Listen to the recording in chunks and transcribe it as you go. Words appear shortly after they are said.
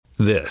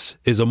This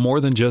is a More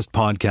Than Just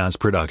Podcast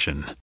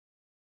production.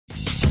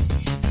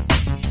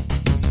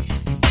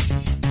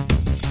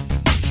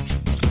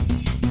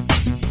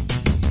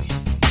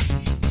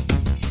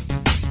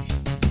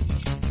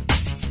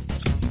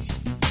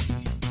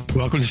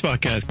 Welcome to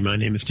Spotcast. My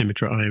name is Tim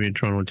Mitra. I am in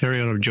Toronto,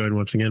 Ontario, and I'm joined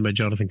once again by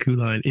Jonathan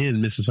Kuline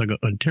in Mississauga,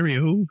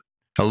 Ontario.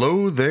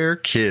 Hello there,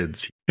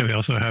 kids. And we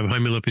also have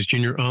Jaime Lopez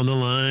Jr. on the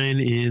line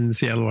in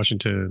Seattle,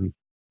 Washington.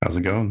 How's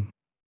it going?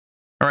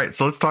 All right,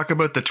 so let's talk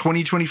about the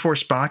 2024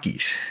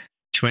 Spockies.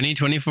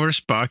 2024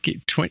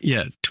 Spockie,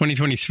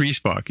 2023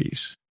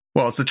 Spockies.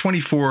 Well, it's the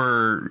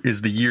 24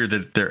 is the year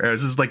that they're.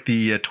 This is like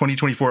the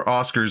 2024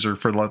 Oscars are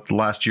for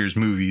last year's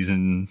movies,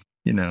 and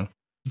you know,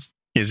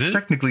 is it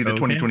technically the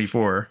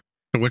 2024?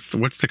 What's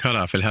the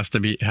cutoff? It has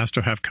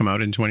to have come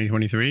out in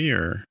 2023,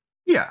 or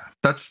yeah,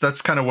 that's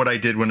kind of what I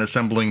did when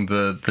assembling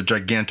the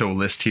Giganto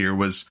list here.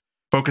 Was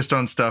focused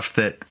on stuff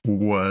that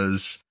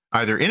was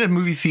either in a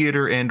movie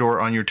theater and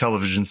or on your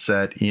television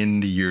set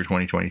in the year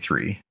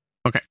 2023.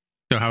 Okay,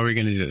 so how are we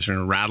going to do this? We're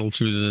going to rattle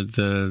through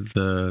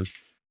the.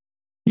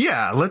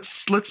 Yeah,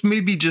 let's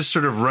maybe just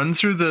sort of run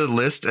through the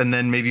list, and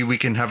then maybe we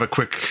can have a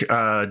quick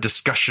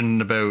discussion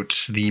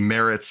about the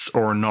merits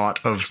or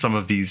not of some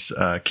of these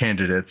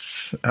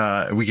candidates.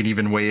 We can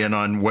even weigh in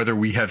on whether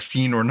we have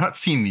seen or not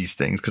seen these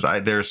things,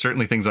 because there are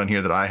certainly things on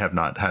here that I have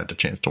not had a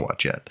chance to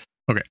watch yet.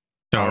 Okay,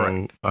 so all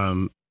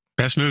right.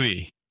 Best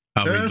movie.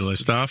 I'll read the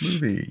list off.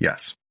 Movie,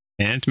 yes.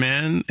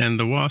 Ant-Man and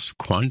the Wasp: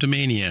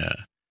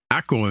 Quantumania,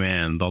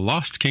 Aquaman: The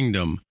Lost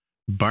Kingdom,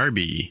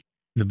 Barbie,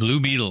 The Blue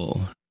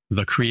Beetle,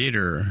 The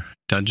Creator,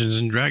 Dungeons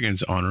and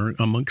Dragons: Honor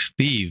Amongst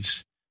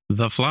Thieves,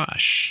 The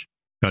Flash,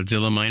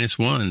 Godzilla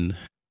 -1,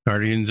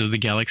 Guardians of the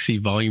Galaxy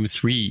Volume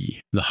 3,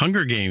 The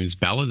Hunger Games: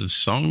 Ballad of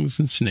Songs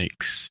and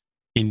Snakes,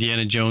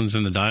 Indiana Jones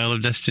and the Dial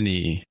of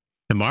Destiny,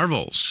 The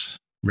Marvels,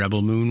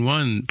 Rebel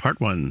Moon Part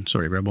 1,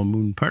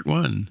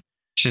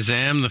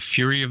 Shazam: The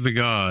Fury of the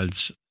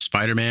Gods,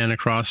 Spider-Man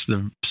Across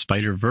the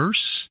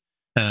Spider-Verse,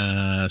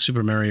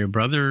 Super Mario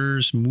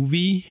Brothers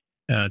movie,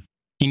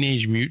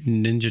 Teenage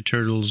Mutant Ninja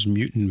Turtles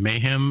Mutant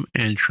Mayhem,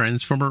 and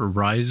Transformer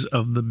Rise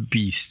of the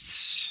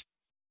Beasts.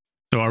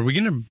 So are we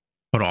going to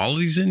put all of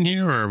these in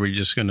here, or are we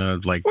just going to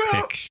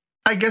pick?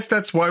 I guess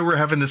that's why we're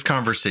having this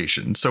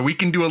conversation. So we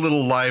can do a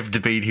little live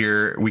debate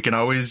here. We can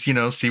always,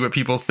 see what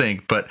people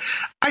think, but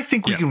I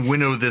think we can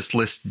winnow this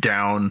list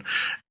down.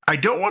 I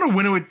don't want to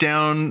winnow it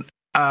down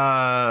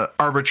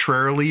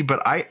arbitrarily,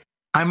 but I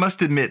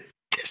must admit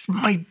this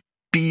might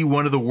be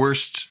one of the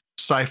worst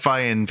sci-fi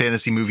and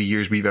fantasy movie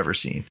years we've ever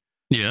seen.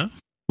 Yeah?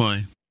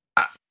 Why?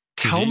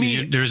 Tell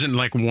me there isn't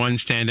one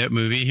standout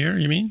movie here,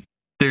 you mean?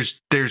 There's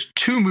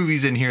two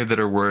movies in here that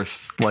are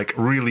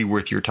really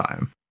worth your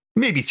time.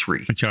 Maybe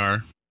three. Which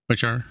are?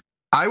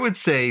 I would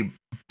say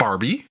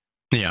Barbie.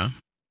 Yeah.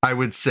 I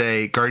would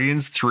say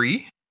Guardians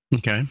 3.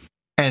 Okay.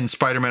 And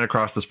Spider-Man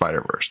Across the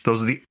Spider-Verse.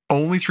 Those are the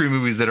only three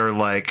movies that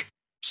are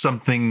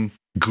something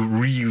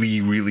really,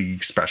 really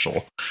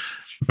special.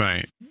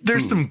 Right.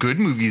 There's some good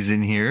movies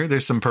in here.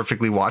 There's some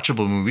perfectly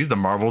watchable movies. The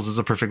Marvels is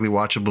a perfectly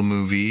watchable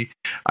movie.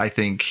 I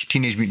think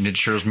Teenage Mutant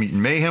Ninja Turtles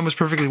Mutant Mayhem was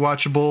perfectly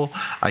watchable.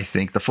 I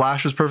think The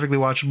Flash was perfectly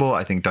watchable.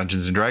 I think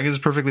Dungeons and Dragons is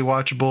perfectly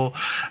watchable.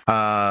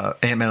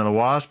 Ant-Man and the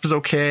Wasp is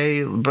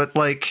okay. But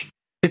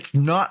it's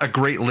not a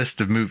great list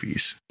of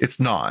movies. It's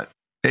not.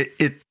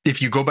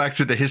 If you go back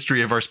through the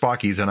history of our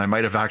Spockies, and I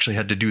might have actually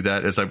had to do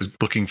that as I was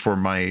looking for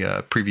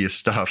my previous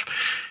stuff,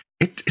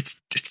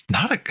 it's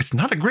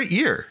not a great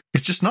year.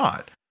 It's just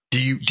not. Do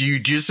you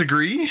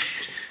disagree?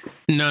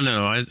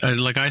 No.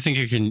 I think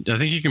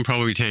you can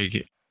probably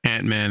take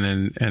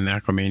Ant-Man and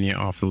Aquamania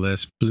off the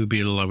list. Blue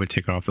Beetle I would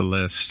take off the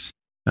list.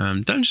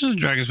 Dungeons and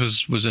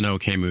Dragons was an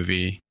okay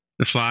movie.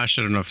 The Flash,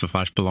 I don't know if The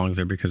Flash belongs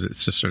there because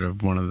it's just sort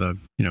of one of the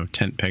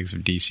tent pegs of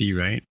DC,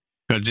 right?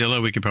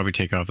 Godzilla we could probably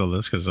take off the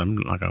list because I'm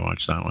not going to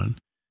watch that one.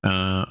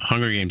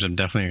 Hunger Games I'm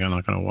definitely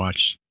not going to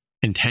watch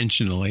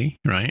intentionally,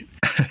 right?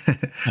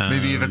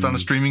 Maybe if it's on a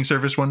streaming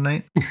service one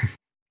night.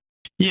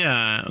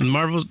 Yeah, the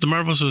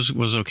Marvels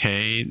was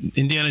okay.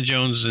 Indiana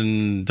Jones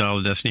and Dial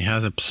of Destiny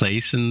has a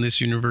place in this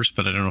universe,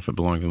 but I don't know if it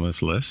belongs on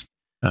this list.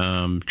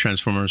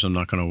 Transformers I'm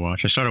not going to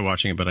watch. I started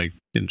watching it, but I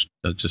didn't.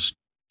 I just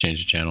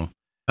changed the channel.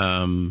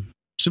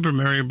 Super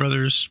Mario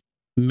Brothers,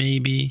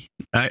 maybe.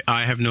 I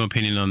have no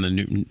opinion on the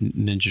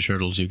Ninja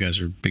Turtles. You guys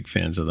are big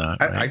fans of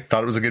that. Right? I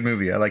thought it was a good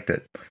movie. I liked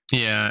it.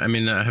 Yeah, I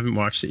mean, I haven't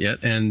watched it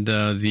yet. And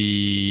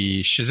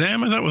the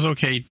Shazam I thought was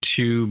okay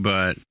too,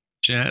 but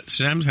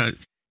Shazam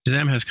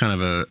has kind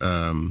of a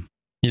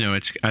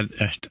it's I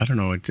don't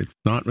know. It's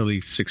not really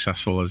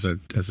successful as a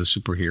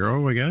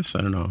superhero. I guess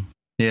I don't know.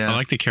 Yeah, I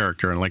like the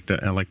character and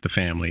I like the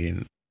family,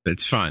 and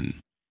it's fun.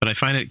 But I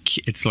find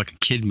it's like a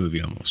kid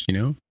movie almost.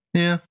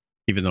 Yeah,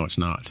 even though it's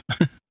not.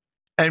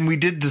 And we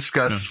did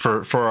discuss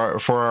for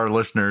our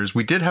listeners.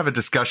 We did have a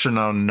discussion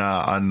on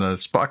the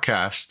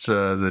Spotcast,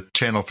 the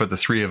channel for the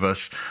three of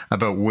us,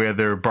 about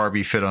whether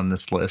Barbie fit on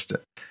this list.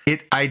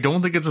 I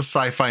don't think it's a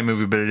sci-fi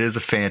movie, but it is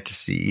a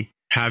fantasy.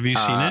 Have you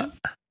seen it?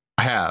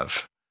 I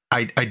have.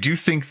 I do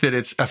think that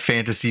it's a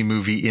fantasy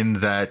movie in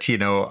that, you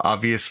know,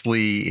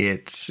 obviously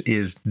it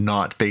is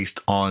not based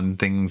on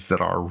things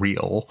that are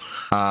real.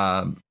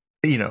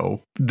 You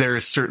know, there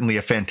is certainly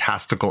a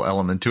fantastical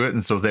element to it.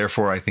 And so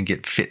therefore, I think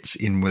it fits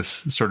in with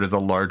sort of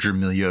the larger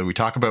milieu we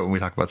talk about when we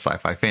talk about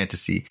sci-fi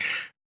fantasy.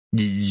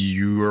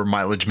 Your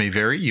mileage may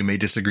vary. You may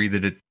disagree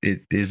that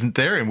it isn't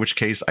there, in which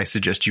case I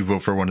suggest you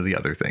vote for one of the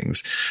other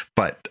things.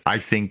 But I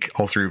think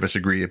all three of us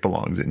agree it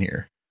belongs in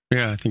here.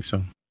 Yeah, I think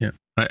so. Yeah,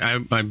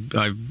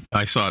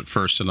 I saw it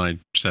first and I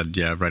said,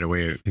 yeah, right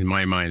away. In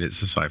my mind,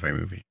 it's a sci-fi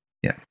movie.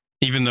 Yeah,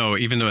 even though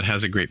it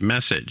has a great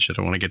message, I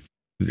don't want to get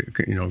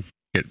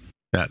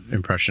that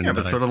impression. Yeah,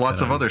 but sort of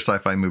lots of other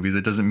sci-fi movies.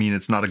 It doesn't mean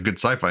it's not a good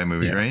sci-fi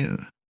movie, right?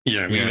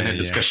 Yeah, we even had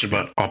discussion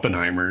about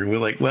Oppenheimer. We're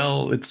like,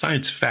 well, it's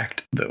science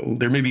fact, though.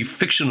 There may be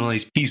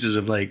fictionalized pieces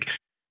of like,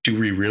 do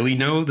we really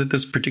know that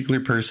this particular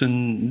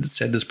person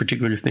said this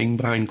particular thing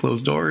behind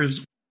closed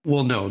doors?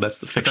 Well, no, that's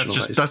the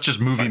fictionalized. That's just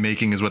movie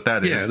making is what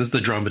that is. Yeah, that's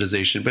the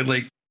dramatization. But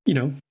like, you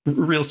know,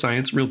 real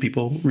science, real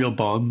people, real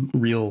bomb,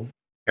 real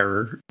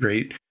error,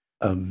 right?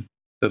 So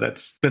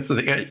that's the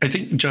thing. I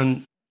think,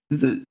 John,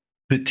 the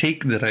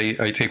take that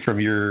I take from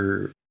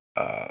your,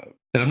 and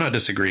I'm not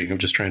disagreeing, I'm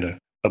just trying to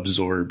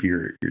absorb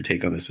your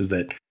take on this, is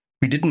that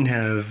we didn't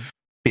have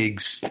big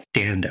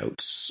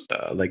standouts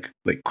like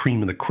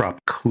cream of the crop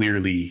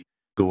clearly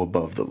go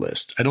above the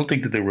list. I don't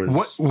think that there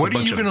was what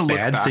are you going to look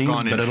back things,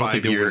 on in but I don't 5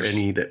 think there years? were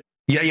any that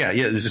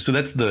so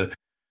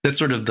that's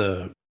sort of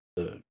the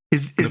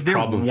is there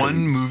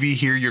one phase. movie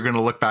here you're going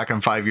to look back in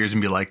 5 years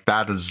and be like,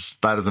 that is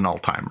an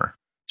all-timer?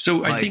 So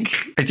like,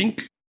 I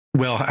think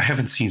well, I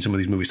haven't seen some of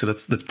these movies, so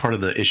that's part of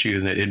the issue,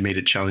 and that it made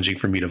it challenging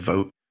for me to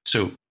vote.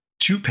 So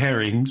 2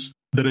 pairings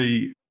that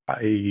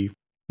I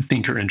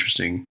think are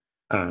interesting.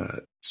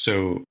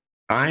 So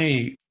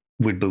I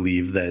would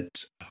believe that,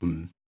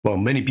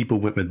 many people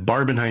went with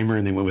Barbenheimer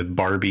and they went with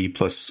Barbie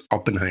plus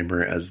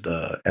Oppenheimer as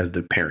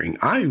the pairing.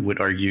 I would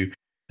argue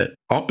that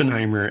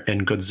Oppenheimer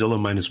and Godzilla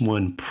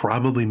 -1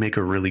 probably make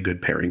a really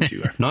good pairing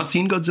too. I've not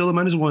seen Godzilla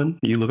 -1.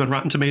 You look on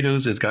Rotten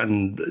Tomatoes, it's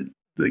gotten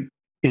like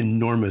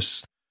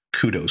enormous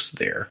kudos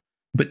there.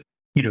 But,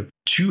 you know,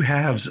 2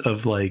 halves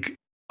of like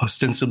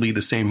ostensibly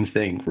the same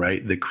thing,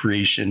 right? The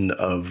creation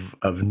of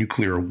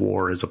nuclear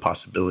war as a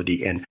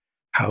possibility, and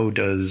how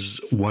does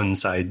one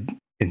side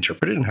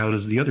interpret it and how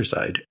does the other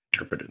side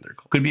interpret it? There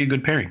could be a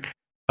good pairing.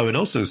 I would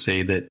also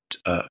say that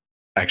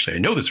actually I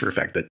know this for a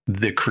fact, that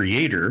The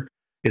Creator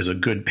is a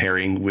good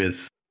pairing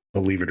with,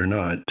 believe it or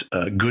not,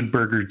 Good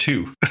Burger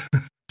 2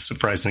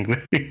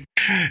 surprisingly,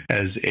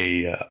 as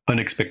a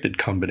unexpected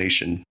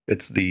combination.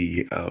 It's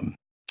the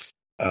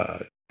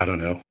I don't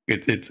know,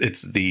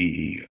 it's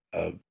the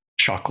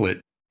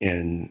chocolate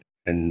and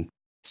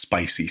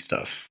spicy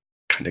stuff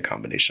kind of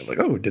combination. Like,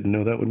 oh, didn't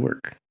know that would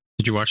work.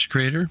 Did you watch The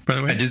Creator, by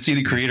the way? I did see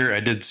The Creator. I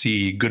did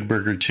see Good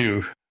Burger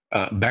 2,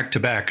 back to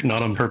back,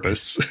 not on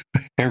purpose.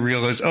 I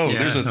realized,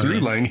 there's a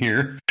through line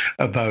here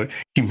about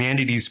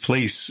humanity's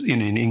place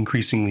in an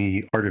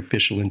increasingly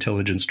artificial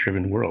intelligence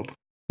driven world.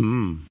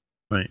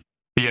 Right.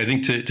 But yeah, I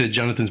think to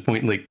Jonathan's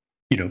point, like,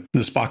 you know, the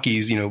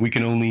Spockies, you know, we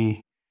can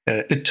only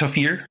a tough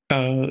year.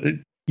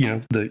 You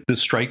know, the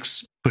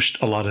strikes pushed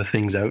a lot of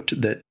things out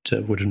that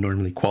would have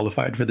normally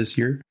qualified for this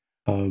year.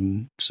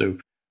 So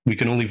we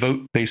can only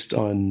vote based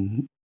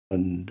on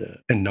and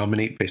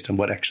nominate based on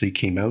what actually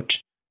came out.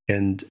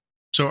 And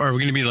so are we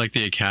going to be like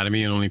the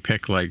Academy and only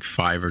pick like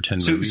 5 or 10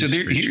 movies? So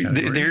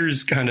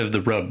there's kind of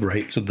the rub,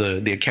 right? So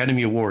the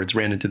Academy Awards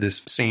ran into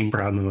this same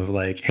problem of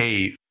like,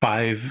 hey,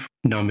 5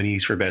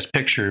 nominees for Best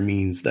Picture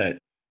means that,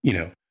 you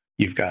know,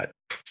 you've got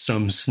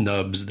some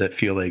snubs that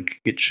feel like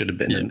it should have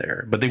been in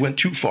there. But they went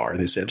too far.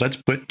 They said, let's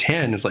put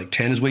 10. It's like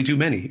 10 is way too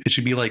many. It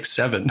should be like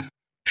 7.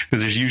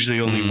 Because there's usually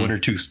only 1 or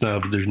 2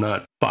 snubs. There's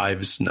not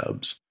 5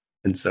 snubs.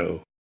 And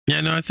so... Yeah,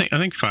 no, I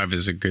think 5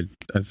 is a good...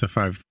 That's a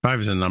 5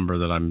 is a number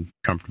that I'm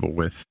comfortable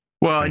with.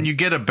 Well, and you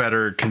get a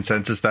better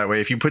consensus that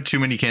way. If you put too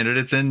many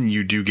candidates in,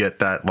 you do get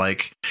that,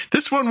 like,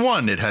 this one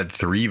won. It had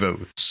 3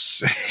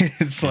 votes.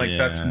 It's like,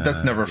 that's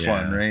never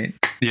fun, right?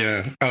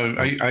 Yeah.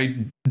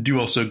 I do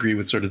also agree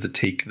with sort of the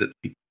take that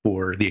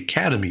for the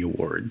Academy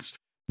Awards,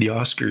 the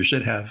Oscars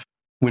should have,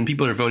 when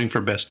people are voting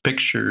for Best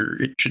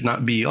Picture, it should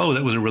not be, oh,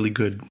 that was a really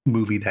good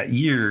movie that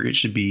year. It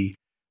should be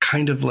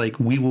kind of like,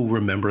 we will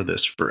remember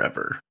this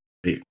forever.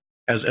 Right?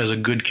 As a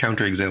good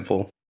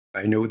counterexample,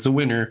 I know it's a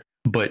winner,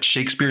 but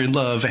Shakespeare in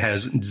Love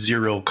has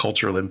 0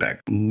 cultural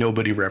impact.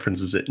 Nobody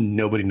references it.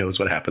 Nobody knows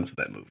what happens in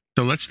that movie.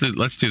 So let's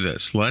do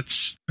this. I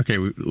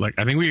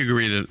think we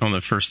agreed on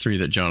the first 3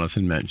 that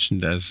Jonathan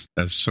mentioned as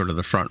sort of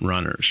the front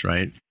runners,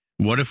 right?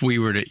 What if we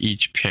were to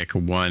each pick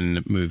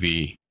one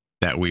movie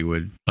that we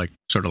would like,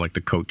 sort of like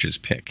the coaches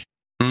pick?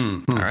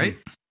 Mm-hmm. All right.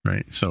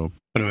 Right. So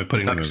what am I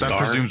putting? That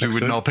presumes we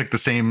wouldn't all pick the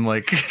same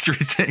like 3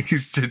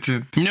 things.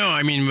 No,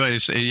 I mean, but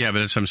that's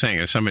what I'm saying.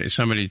 If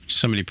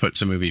somebody puts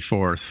a movie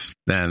 4th,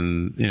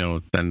 then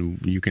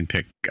you can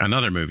pick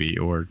another movie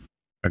or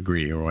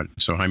agree or what.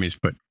 So Jaime's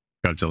put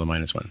Godzilla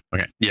 -1.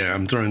 Okay. Yeah,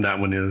 I'm throwing that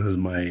one in as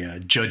my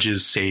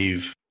judges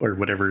save or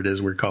whatever it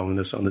is we're calling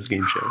this on this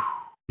game show.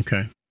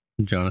 Okay.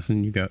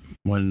 Jonathan, you got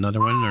another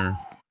one, or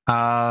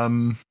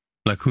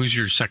like who's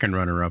your second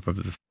runner-up of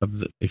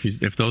the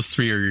if those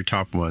three are your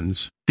top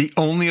ones? The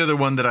only other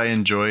one that I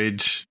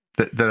enjoyed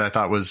that I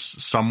thought was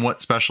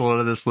somewhat special out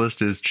of this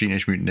list is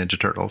Teenage Mutant Ninja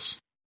Turtles.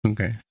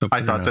 Okay, so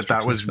I thought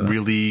that was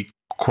really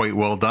quite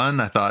well done.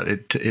 I thought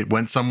it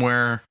went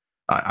somewhere.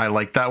 I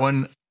like that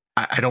one.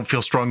 I don't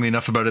feel strongly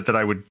enough about it that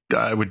I would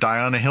die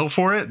on a hill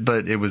for it,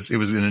 but it was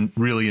a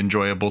really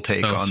enjoyable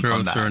take on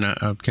that.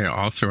 Okay,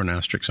 I'll throw an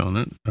asterisk on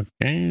it.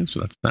 Okay,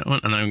 so that's that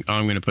one, and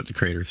I'm going to put the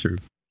creator through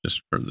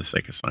just for the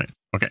sake of science.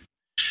 Okay.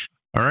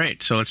 All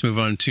right, so let's move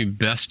on to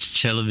best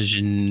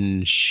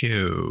television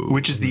show,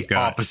 which is the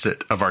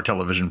opposite of our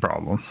television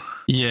problem.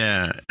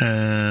 Yeah.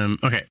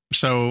 Okay.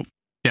 So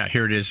yeah,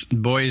 here it is.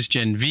 Boys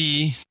Gen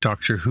V,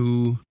 Doctor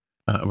Who.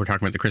 We're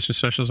talking about the Christmas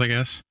specials, I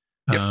guess.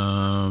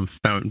 Yep.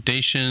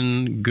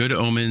 Foundation, Good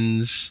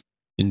Omens,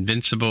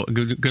 Invincible.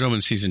 Good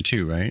Omens season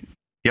 2, right?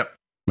 Yep.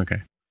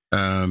 Okay.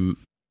 And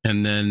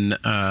then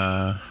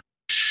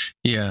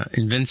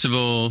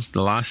Invincible,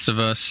 The Last of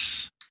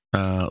Us,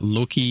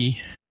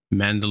 Loki,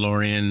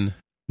 Mandalorian,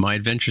 My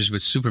Adventures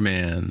with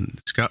Superman,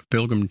 Scott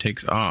Pilgrim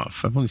Takes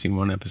Off. I've only seen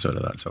one episode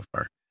of that so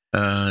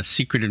far.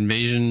 Secret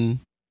Invasion,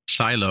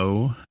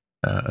 Silo,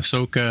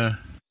 Ahsoka,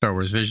 Star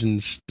Wars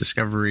Visions,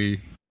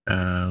 Discovery,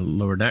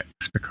 Lower Decks,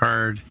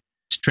 Picard,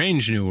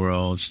 Strange New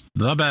Worlds,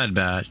 The Bad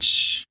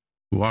Batch,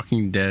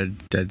 Walking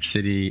Dead, Dead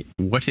City,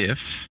 What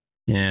If,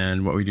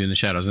 and What We Do in the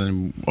Shadows.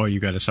 And then,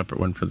 you got a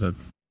separate one for the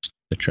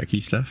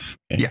Trekkie stuff?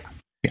 Okay. Yeah.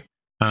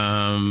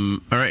 All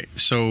right.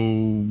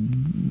 So,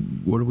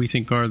 what do we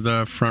think are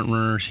the front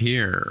runners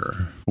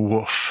here?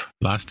 Woof.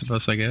 Last of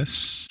Us, I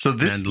guess. So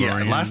this,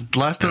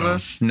 Last of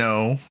Us,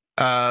 no.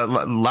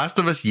 Last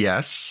of Us,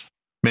 yes.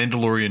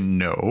 Mandalorian,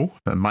 no.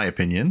 In my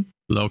opinion.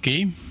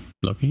 Loki,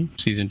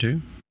 season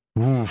 2.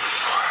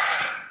 Oof.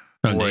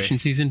 Foundation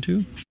season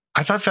 2.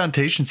 I thought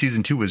Foundation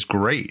season 2 was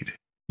great.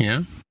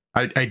 Yeah,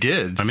 I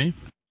did. Jaime,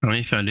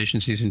 Foundation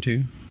season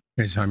 2.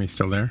 Is Jaime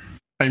still there?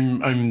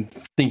 I'm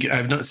thinking.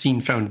 I've not seen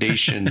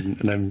Foundation,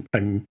 and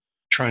I'm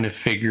trying to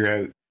figure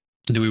out.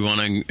 Do we want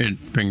to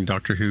bring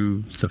Doctor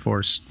Who the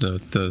four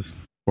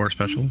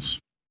specials?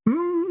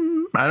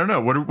 I don't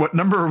know. What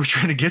number are we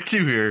trying to get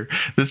to here?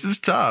 This is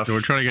tough. So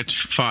we're trying to get to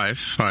five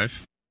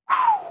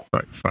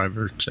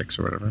or 6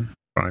 or whatever.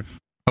 5.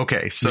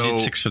 Okay, so we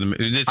did 6 for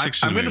the.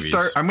 I'm going to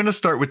start. I'm going to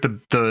start with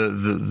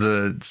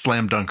the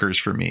slam dunkers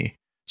for me.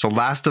 So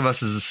Last of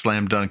Us is a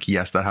slam dunk.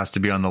 Yes, that has to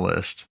be on the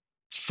list.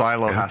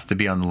 Silo has to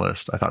be on the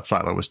list. I thought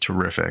Silo was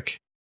terrific.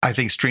 I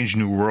think Strange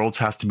New Worlds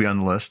has to be on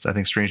the list. I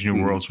think Strange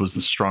New Worlds was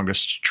the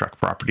strongest Trek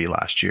property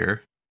last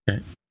year,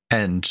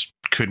 and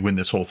could win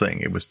this whole thing.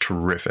 It was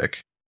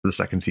terrific for the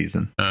second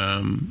season.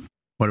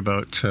 What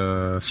about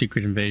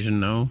Secret Invasion?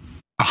 No.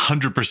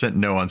 100%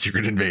 no on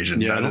Secret Invasion.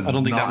 Yeah, I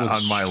don't think that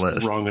one's on my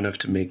list. Wrong enough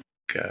to make.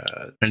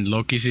 And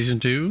Loki season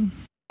 2.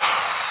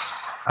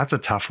 That's a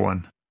tough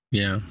one.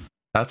 Yeah,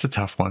 that's a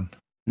tough one.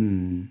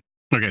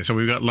 Okay, so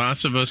we've got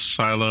Last of Us,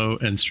 Silo,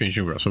 and Strange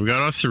New World. So we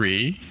got our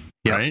 3,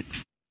 right?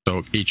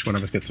 So each one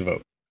of us gets a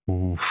vote.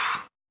 Oof.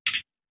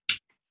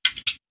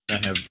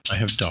 I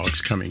have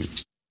dogs coming.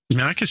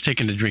 Mac has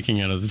taken the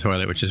drinking out of the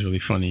toilet, which is really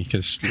funny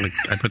because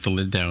I put the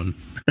lid down.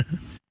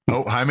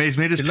 Oh, Jaime's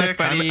made his pick.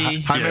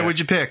 Jaime, what'd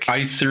you pick?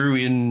 I threw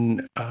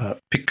in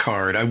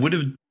Picard. I would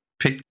have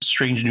picked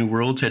Strange New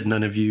Worlds had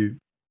none of you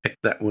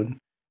picked that one.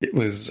 It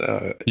was...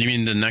 you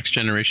mean the Next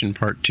Generation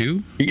Part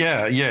 2?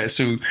 Yeah.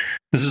 So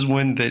this is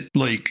one that,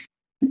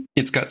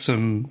 it's got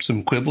some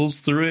quibbles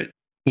through it,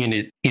 and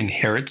it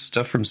inherits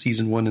stuff from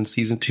season 1 and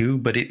season 2,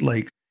 but it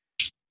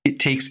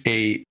takes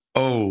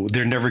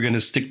they're never going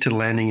to stick to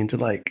landing into,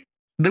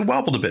 they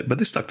wobbled a bit, but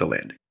they stuck to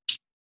landing,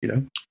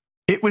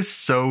 It was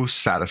so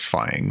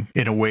satisfying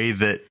in a way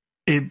that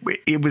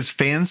it was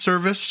fan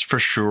service for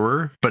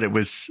sure, but it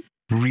was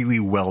really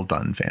well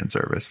done fan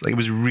service. It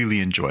was really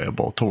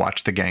enjoyable to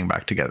watch the gang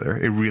back together.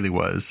 It really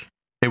was.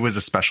 It was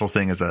a special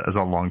thing as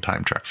a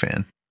longtime Trek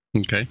fan.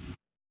 Okay.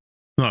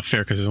 Not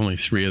fair because there's only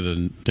 3 of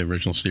the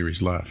original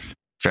series left.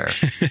 Fair.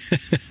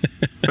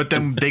 But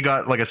then they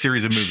got a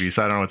series of movies,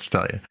 so I don't know what to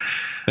tell you.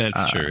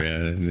 That's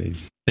true,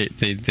 yeah.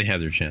 They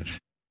had their chance.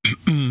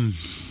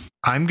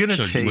 I'm gonna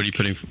take. What are you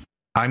putting?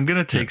 I'm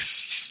gonna take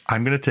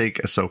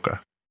Ahsoka.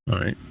 All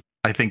right.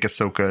 I think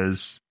Ahsoka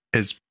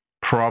is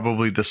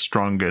probably the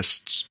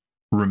strongest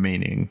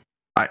remaining.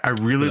 I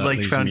really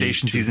liked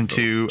Foundation season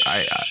 2.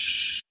 I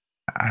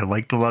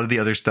liked a lot of the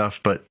other stuff,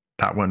 but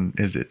that one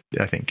is it.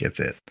 I think it's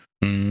it.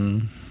 There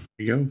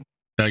you go.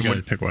 I got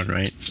to pick one,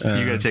 right?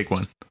 You got to take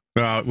one.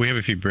 Well, we have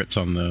a few Brits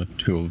on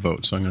who will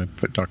vote, so I'm going to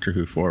put Doctor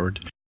Who forward.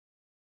 What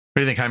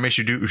do you think, Jaime?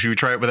 Should we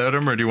try it without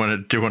him, or do you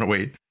want to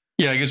wait?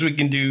 Yeah, I guess we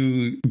can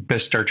do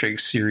best Star Trek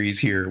series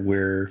here,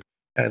 where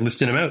I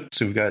listed them out.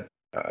 So we've got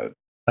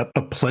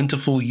a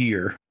plentiful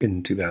year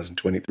in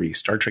 2023: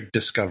 Star Trek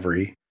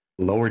Discovery,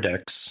 Lower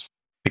Decks,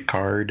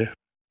 Picard,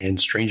 and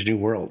Strange New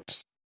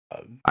Worlds.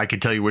 I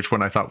could tell you which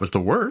one I thought was the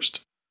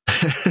worst.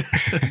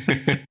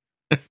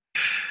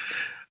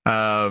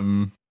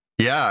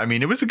 Yeah, I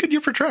mean, it was a good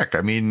year for Trek.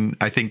 I mean,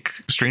 I think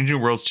Strange New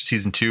Worlds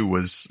season 2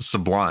 was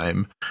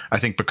sublime. I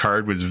think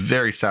Picard was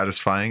very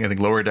satisfying. I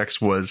think Lower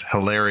Decks was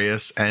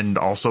hilarious and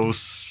also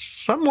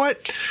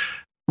somewhat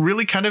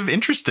really kind of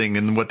interesting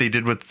in what they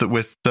did with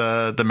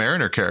the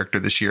Mariner character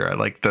this year. I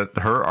like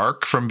her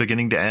arc from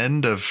beginning to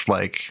end of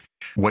like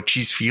what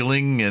she's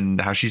feeling and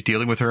how she's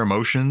dealing with her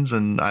emotions.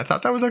 And I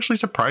thought that was actually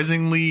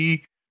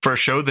surprisingly, for a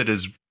show that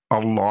is a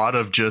lot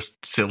of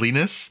just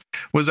silliness,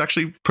 was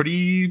actually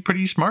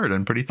pretty smart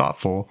and pretty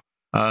thoughtful.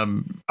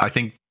 I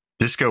think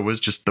Disco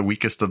was just the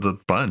weakest of the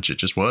bunch. It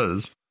just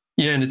was.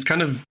 Yeah, and it's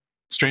kind of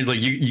strange.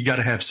 Like you got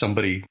to have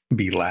somebody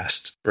be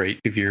last, right?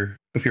 If you're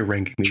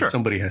ranking these,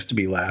 somebody has to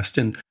be last.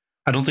 And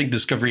I don't think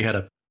Discovery had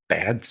a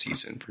bad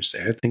season per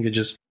se. I think it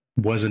just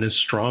wasn't as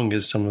strong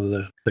as some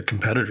of the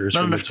competitors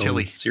from its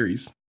own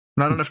series.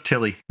 Not enough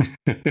Tilly.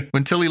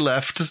 When Tilly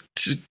left,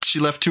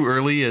 she left too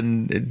early,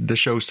 and the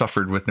show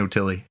suffered with no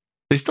Tilly.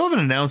 They still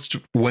haven't announced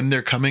when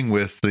they're coming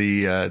with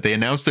the... they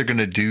announced they're going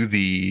to do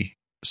the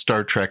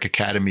Star Trek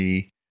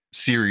Academy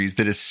series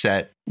that is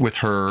set with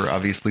her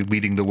obviously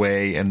leading the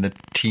way and the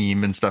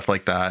team and stuff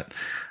like that.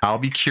 I'll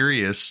be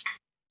curious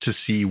to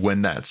see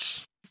when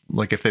that's...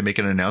 like if they make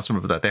an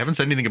announcement of that. They haven't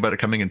said anything about it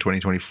coming in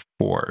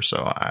 2024,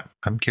 so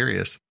I'm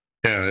curious.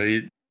 Yeah,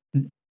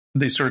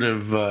 they sort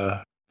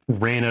of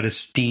ran out of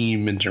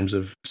steam in terms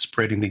of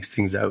spreading these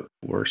things out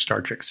for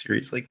Star Trek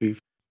series. Like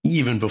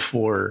even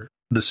before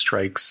the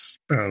strikes,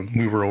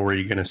 we were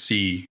already going to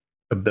see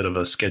a bit of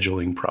a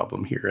scheduling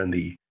problem here,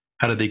 and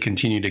how do they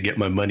continue to get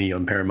my money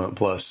on Paramount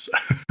Plus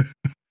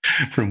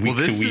from week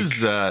to week?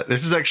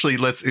 This is actually,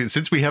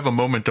 since we have a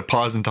moment to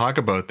pause and talk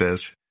about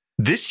this.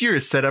 This year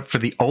is set up for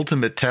the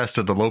ultimate test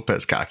of the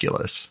Lopez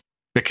calculus,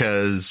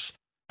 because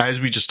as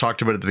we just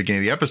talked about at the beginning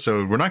of the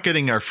episode, we're not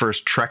getting our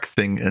first Trek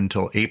thing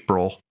until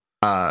April.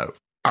 Our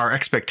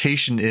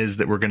expectation is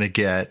that we're going to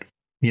get,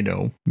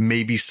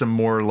 maybe some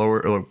more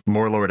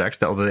lower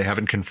decks, although they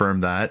haven't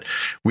confirmed that.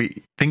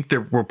 We think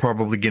that we're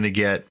probably going to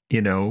get,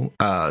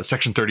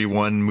 Section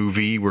 31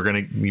 movie.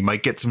 We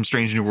might get some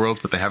Strange New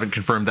Worlds, but they haven't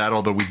confirmed that.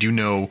 Although we do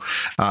know,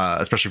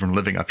 especially from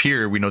living up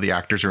here, we know the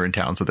actors are in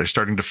town, so they're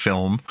starting to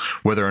film.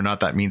 Whether or not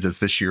that means it's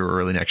this year or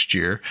early next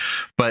year,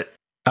 but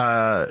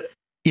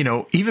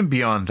even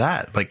beyond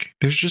that, like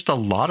there's just a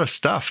lot of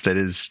stuff that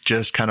is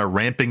just kind of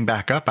ramping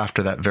back up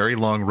after that very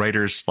long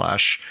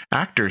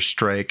writers/actors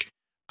strike.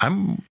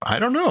 I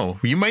don't know.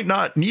 You might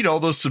not need all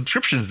those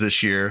subscriptions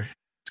this year.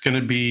 It's going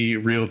to be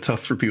real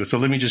tough for people. So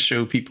let me just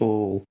show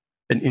people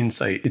an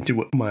insight into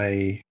what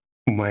my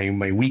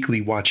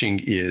weekly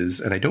watching is,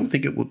 and I don't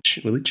think it will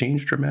it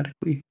change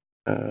dramatically.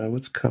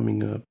 What's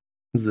coming up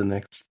is the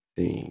next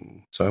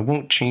thing. So I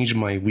won't change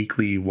my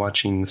weekly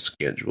watching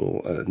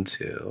schedule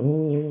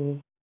until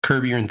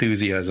Curb Your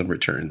Enthusiasm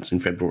returns in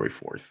February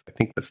 4th. I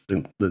think that's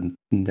the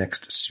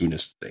next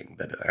soonest thing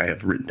that I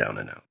have written down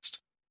announced.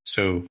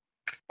 So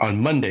on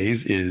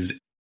Mondays is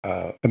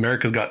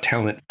America's Got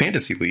Talent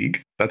Fantasy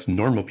League. That's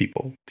Normal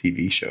People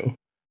TV show.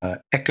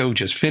 Echo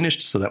just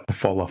finished, so that will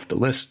fall off the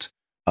list.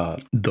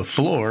 The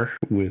Floor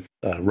with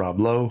Rob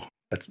Lowe.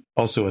 That's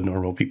also a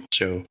Normal People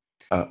show.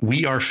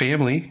 We Are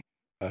Family,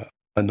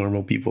 a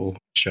Normal People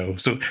show.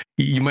 So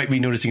you might be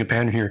noticing a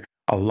pattern here.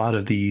 A lot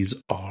of these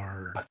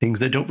are things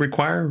that don't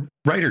require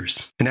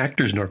writers and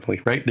actors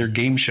normally, right? They're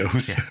game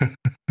shows. Yeah.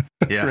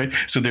 Yeah. Right.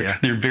 So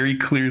they're very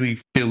clearly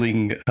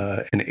filling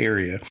an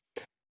area.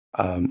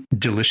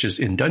 Delicious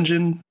in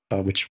Dungeon,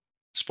 which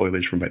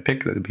spoilers for my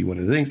pick, that would be one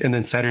of the things. And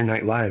then Saturday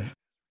Night Live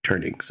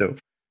turning. So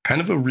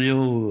kind of a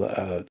real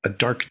a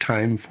dark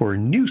time for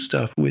new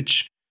stuff,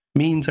 which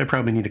means I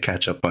probably need to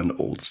catch up on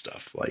old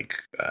stuff. Like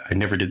I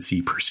never did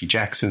see Percy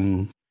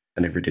Jackson.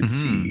 I never did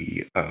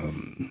see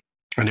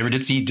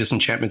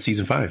Disenchantment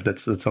season 5.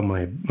 That's on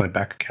my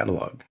back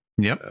catalog.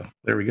 Yep. So,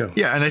 there we go.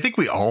 Yeah, and I think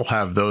we all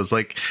have those.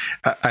 Like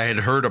I had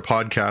heard a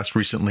podcast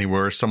recently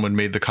where someone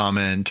made the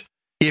comment,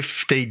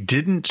 if they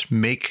didn't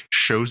make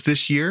shows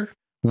this year,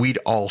 we'd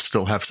all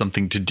still have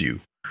something to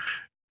do.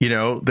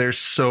 There's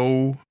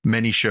so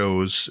many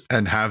shows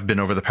and have been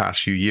over the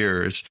past few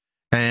years.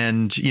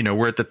 And,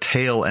 we're at the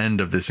tail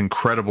end of this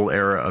incredible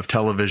era of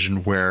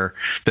television where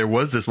there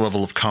was this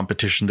level of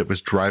competition that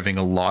was driving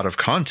a lot of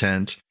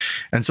content.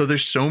 And so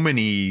there's so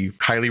many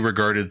highly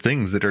regarded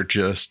things that are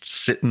just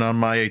sitting on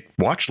my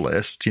watch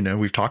list.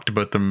 We've talked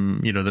about them,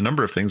 the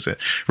number of things.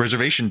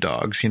 Reservation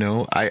Dogs,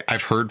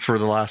 I've heard for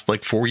the last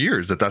 4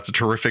 years that's a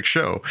terrific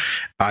show.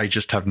 I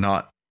just have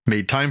not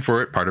made time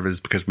for it. Part of it is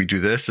because we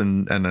do this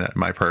and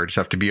my priorities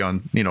have to be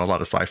on, a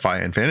lot of sci-fi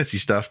and fantasy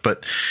stuff.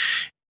 But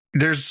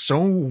there's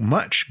so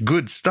much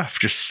good stuff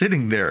just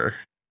sitting there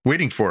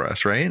waiting for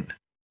us, right?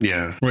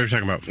 Yeah. What are you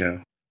talking about? Yeah.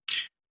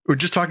 We're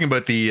just talking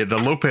about the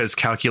Lopez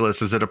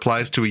calculus as it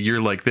applies to a year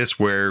like this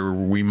where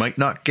we might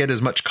not get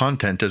as much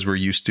content as we're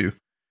used to.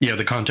 Yeah,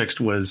 the context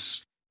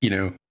was,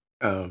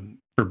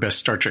 for best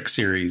Star Trek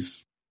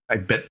series, I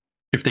bet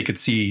if they could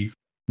see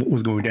what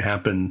was going to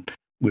happen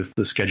with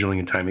the scheduling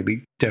and timing,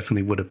 they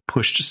definitely would have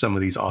pushed some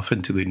of these off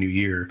into the new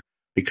year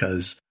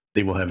because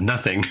they will have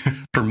nothing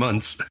for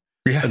months.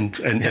 Yeah. and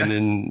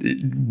then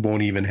it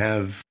won't even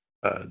have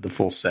the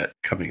full set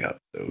coming up.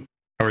 So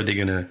how are they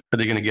gonna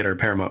get our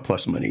Paramount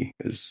Plus money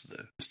is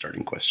the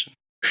starting question.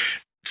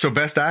 So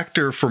best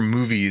actor for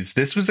movies,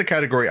 this was the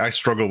category I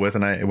struggled with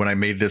when I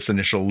made this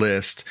initial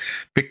list,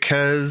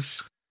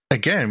 because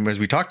again, as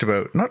we talked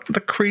about, not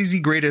the crazy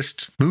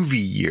greatest movie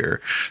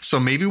year. So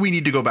maybe we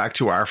need to go back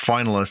to our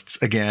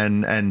finalists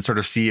again and sort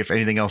of see if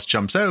anything else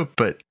jumps out,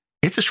 but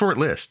it's a short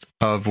list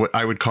of what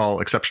I would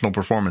call exceptional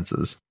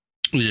performances.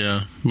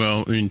 Yeah.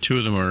 Well, I mean, two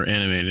of them are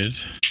animated.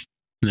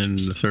 And then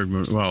the third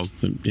one, well,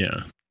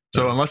 yeah.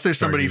 So unless there's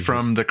somebody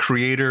from The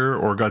Creator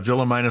or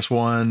Godzilla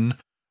 -1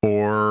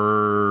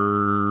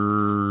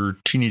 or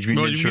Teenage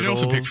Mutant Ninja Turtles. You could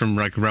also pick from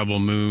like Rebel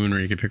Moon,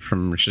 or you could pick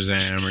from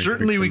Shazam. Or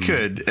Certainly we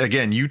could.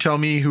 Again, you tell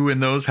me who in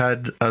those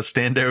had a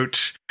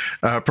standout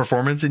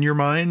performance in your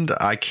mind.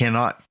 I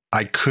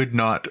could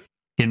not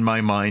in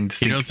my mind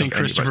think. You don't think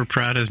Christopher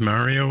Pratt as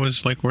Mario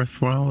was like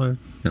worthwhile?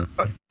 No.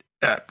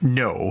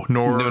 No.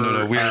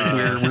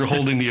 We're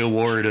holding the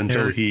award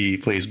until he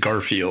plays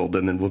Garfield,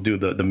 and then we'll do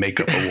the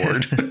makeup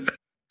award.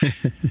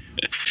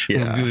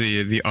 Yeah, we'll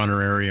do the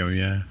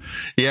honorarium.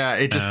 Yeah.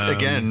 It just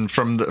again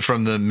from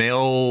the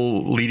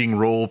male leading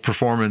role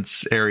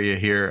performance area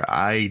here,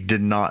 I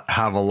did not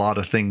have a lot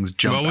of things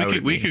jump out.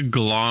 Well, we could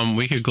glom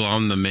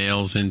the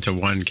males into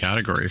one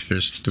category.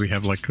 Do we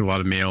have like a lot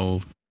of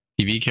male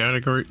TV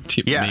category?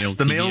 Yes,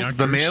 the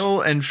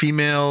male and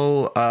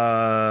female,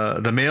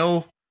 the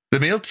male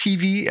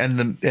TV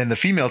and the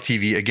female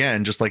TV,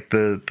 again, just like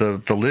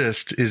the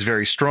list is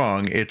very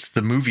strong. It's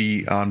the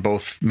movie on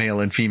both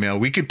male and female.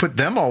 We could put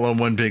them all on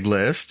one big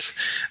list.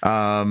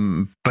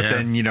 Then,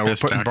 we're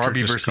putting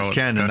Barbie versus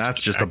Ken, and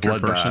that's just a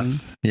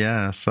bloodbath.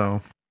 Yeah.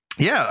 So,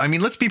 yeah, I mean,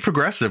 let's be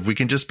progressive. We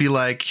can just be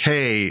like,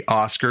 hey,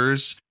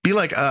 Oscars, be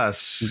like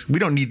us. We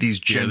don't need these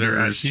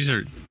genders.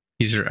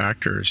 These are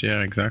actors.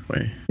 Yeah,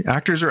 exactly.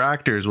 Actors are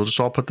actors. We'll just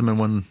all put them in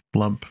one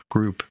lump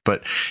group.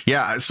 But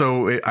yeah,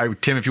 so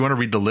Tim, if you want to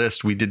read the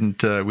list, we didn't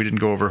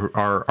go over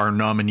our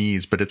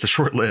nominees, but it's a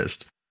short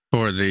list.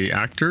 For the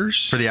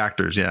actors? For the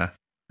actors, yeah.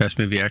 Best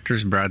movie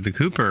actors, Bradley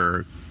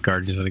Cooper,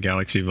 Guardians of the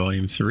Galaxy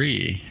Volume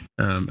 3.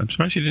 I'm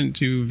surprised you didn't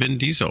do Vin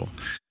Diesel.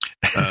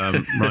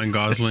 Ryan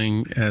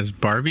Gosling as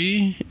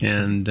Barbie,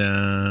 and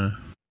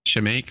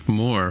Shameik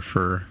Moore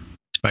for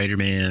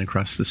Spider-Man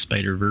Across the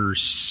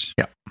Spider-Verse.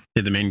 Yeah.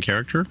 The main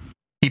character?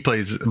 He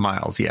plays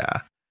Miles,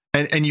 yeah.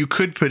 And you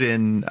could put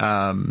in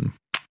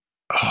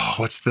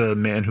what's the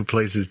man who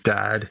plays his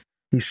dad?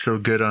 He's so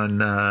good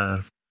on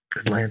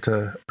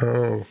Atlanta.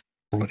 Oh,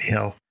 bloody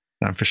hell.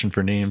 I'm fishing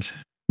for names.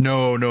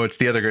 No, it's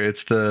the other guy.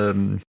 It's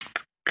the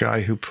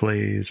guy who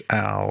plays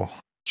Al.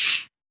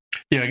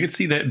 Yeah, I could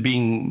see that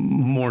being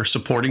more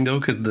supporting though,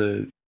 because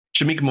the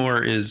Shameik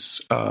Moore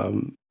is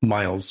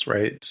Miles,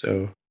 right?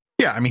 So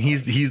yeah, I mean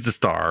he's the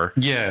star.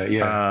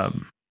 Yeah.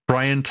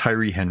 Brian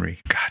Tyree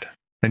Henry. God,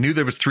 I knew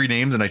there was 3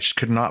 names and I just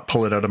could not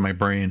pull it out of my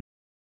brain.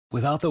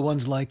 Without the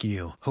ones like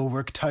you, who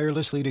work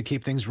tirelessly to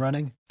keep things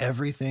running,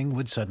 everything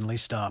would suddenly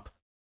stop.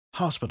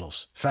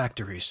 Hospitals,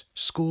 factories,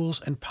 schools,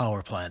 and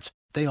power plants,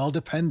 they all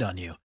depend on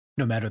you.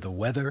 No matter the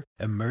weather,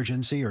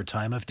 emergency, or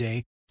time of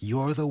day,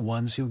 you're the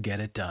ones who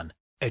get it done.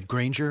 At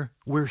Grainger,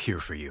 we're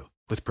here for you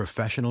with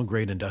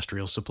professional-grade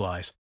industrial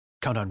supplies.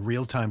 Count on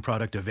real-time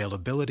product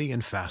availability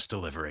and fast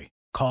delivery.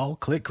 Call,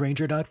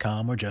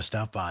 clickgrainger.com, or just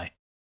stop by.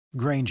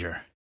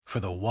 Grainger,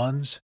 for the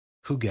ones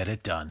who get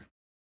it done.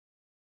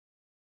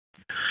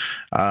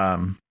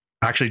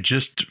 Actually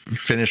just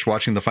finished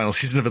watching the final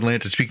season of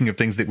Atlanta. Speaking of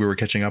things that we were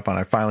catching up on,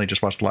 I finally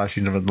just watched the last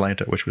season of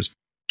Atlanta, which was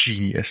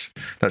genius.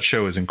 That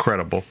show is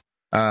incredible.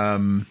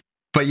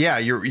 But yeah,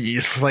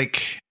 it's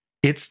like,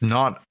 it's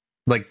not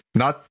like,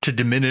 not to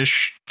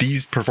diminish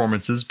these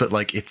performances, but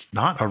like, it's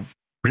not a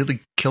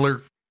really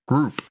killer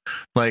group.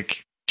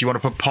 Like, do you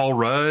want to put Paul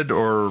Rudd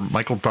or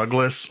Michael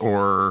Douglas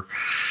or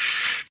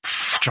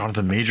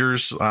Jonathan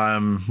Majors,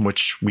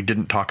 which we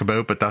didn't talk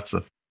about, but that's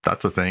a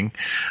thing.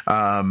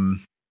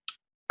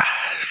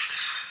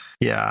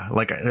 Yeah,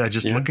 like I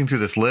just looking through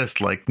this list,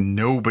 like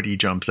nobody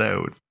jumps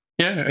out.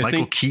 Yeah,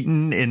 Michael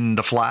Keaton in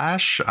The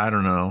Flash. I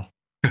don't know.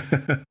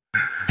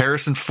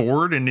 Harrison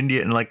Ford in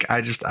India, and like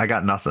I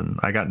got nothing.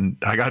 I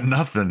got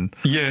nothing.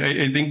 Yeah,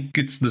 I think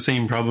it's the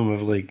same problem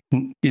of like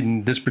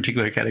in this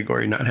particular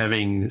category not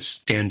having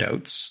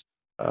standouts.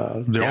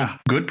 They're all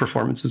good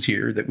performances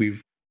here that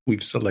we've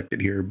selected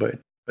here, but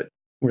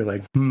we're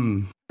like,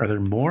 are there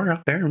more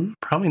out there?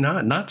 Probably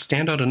not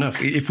standout enough.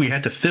 If we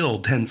had to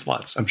fill 10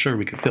 slots, I'm sure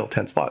we could fill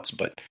 10 slots,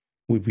 but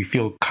would we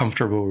feel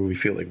comfortable where we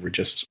feel like we're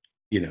just,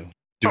 doing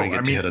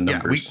it to hit a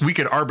numbers? Yeah, we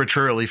could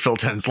arbitrarily fill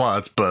 10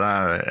 slots, but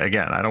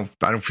again, I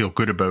don't feel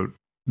good about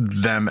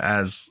them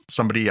as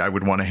somebody I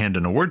would want to hand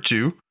an award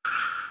to.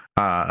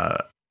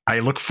 I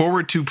look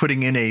forward to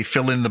putting in a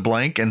fill in the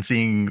blank and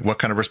seeing what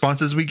kind of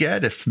responses we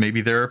get. If maybe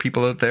there are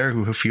people out there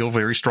who feel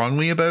very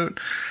strongly about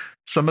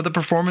some of the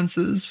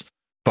performances.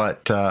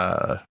 But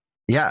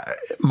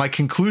my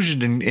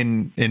conclusion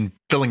in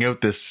filling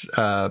out this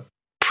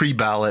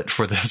pre-ballot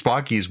for the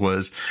Spockies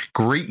was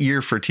great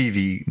year for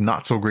TV,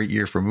 not so great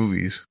year for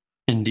movies.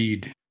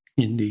 Indeed.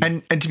 Indeed.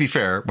 And to be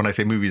fair, when I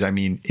say movies, I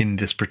mean in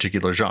this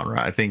particular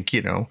genre. I think,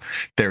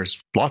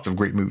 there's lots of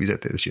great movies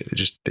out there this year.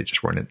 They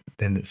just weren't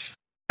in this.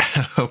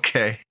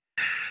 Okay.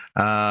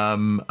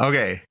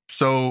 Okay.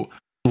 So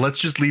let's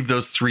just leave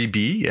those three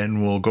be,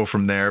 and we'll go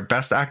from there.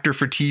 Best actor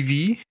for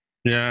TV.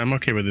 Yeah, I'm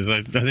okay with this.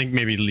 I think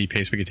maybe Lee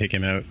Pace, we could take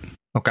him out.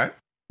 Okay.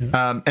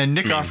 And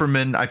Nick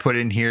Offerman I put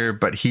in here,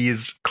 but he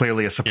is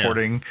clearly a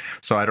supporting,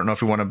 so I don't know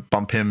if we want to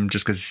bump him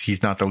just because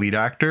he's not the lead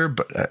actor,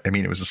 but I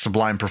mean, it was a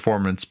sublime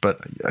performance, but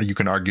you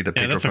can argue that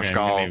Pedro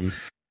Pascal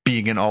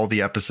being in all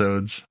the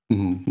episodes.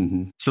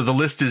 So the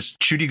list is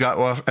Ncuti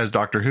Gatwa as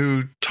Doctor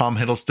Who, Tom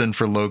Hiddleston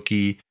for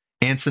Loki,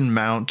 Anson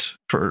Mount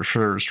for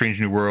Strange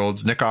New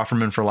Worlds, Nick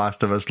Offerman for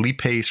Last of Us, Lee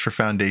Pace for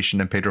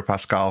Foundation, and Pedro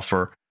Pascal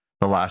for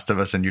The Last of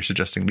Us. And you're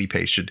suggesting Lee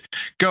Pace should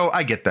go.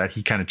 I get that.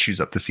 He kind of chews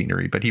up the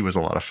scenery, but he was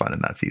a lot of fun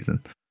in that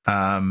season.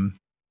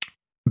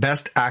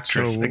 Best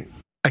actress.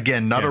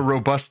 Again, not a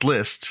robust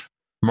list.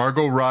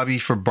 Margot Robbie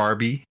for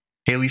Barbie,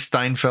 Haley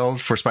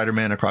Steinfeld for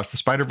Spider-Man Across the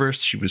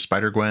Spider-Verse. She was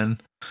Spider-Gwen.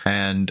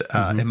 And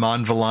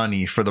Iman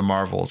Vellani for The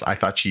Marvels. I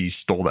thought she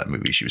stole that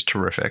movie. She was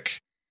terrific.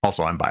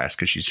 Also, I'm biased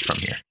because she's from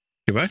here.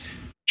 What?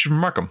 She's from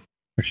Markham.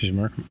 Oh, she's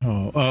Markham.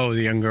 Oh,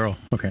 the young girl.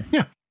 Okay.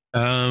 Yeah.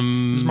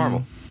 It's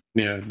Marvel.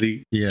 Yeah.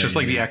 The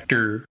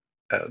actor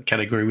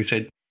category, we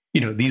said,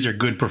 these are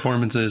good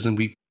performances, and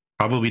we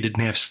probably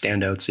didn't have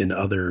standouts in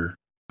other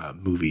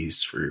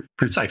movies for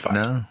sci-fi.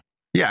 No.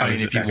 Yeah, I mean,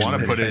 if you want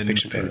to put in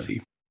fiction,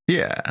 fantasy.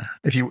 Yeah,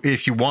 if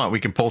you want,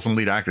 we can pull some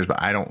lead actors,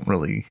 but I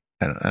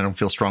don't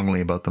feel strongly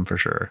about them for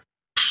sure.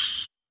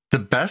 The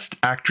best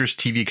actress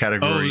TV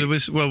category. Oh, there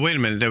was. Well, wait a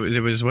minute.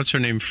 There was. What's her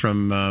name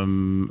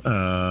from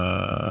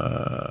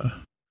the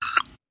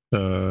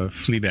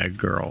Fleabag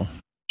girl?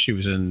 She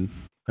was in.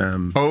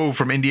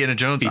 From Indiana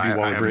Jones. Phoebe I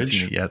haven't Waller-Bridge.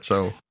 seen it yet.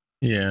 So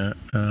yeah,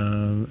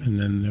 and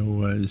then there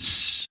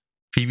was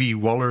Phoebe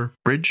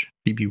Waller-Bridge.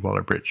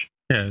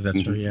 Yeah,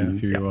 that's her. Yeah,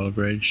 Phoebe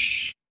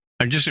Waller-Bridge.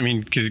 I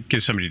mean,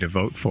 give somebody to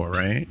vote for,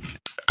 right?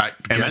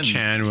 Emma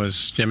Chan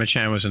was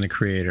in The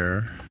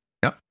Creator.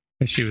 Yep.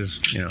 And she was,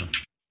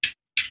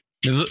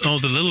 the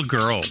little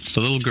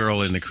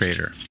girl in The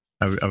Creator.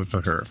 I would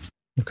put her.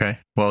 Okay.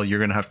 Well,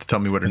 you're gonna have to tell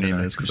me what her name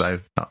is because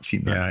I've not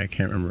seen that. Yeah, I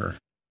can't remember.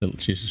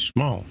 She's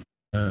small.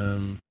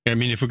 I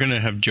mean, if we're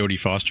gonna have Jodie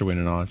Foster win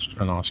an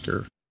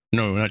Oscar,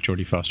 no, not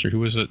Jodie Foster.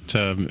 Who was it?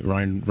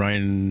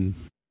 Ryan.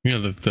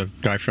 The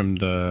guy from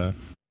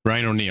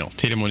Ryan O'Neal,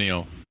 Tatum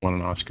O'Neal won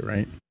an Oscar,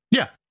 right?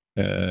 Yeah.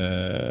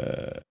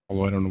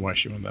 Although I don't know why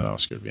she won that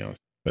Oscar, to be honest.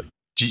 But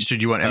do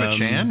you want Emma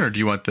Chan, or do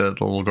you want the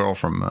little girl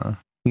from?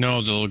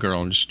 No, the little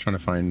girl. I'm just trying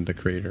to find The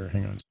Creator.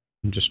 Hang on.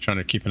 I'm just trying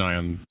to keep an eye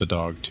on the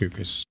dog too,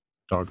 because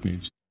dog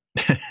needs.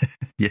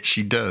 Yes,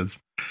 she does.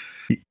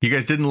 You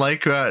guys didn't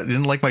like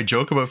my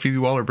joke about Phoebe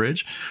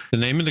Waller-Bridge? The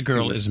name of the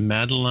girl is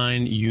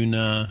Madeline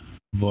Yuna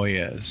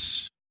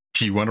Voyes.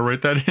 Do you want to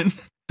write that in?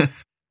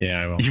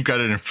 Yeah, I will. You've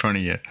got it in front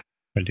of you.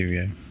 I do,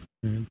 yeah.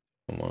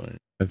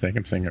 I think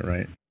I'm saying it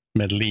right.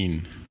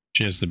 Madeline.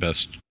 She has the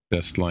best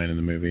line in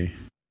the movie.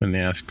 When they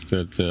ask,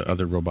 the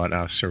other robot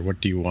asks her,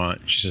 "What do you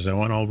want?" She says, "I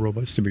want all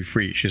robots to be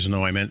free." She says,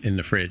 "No, I meant in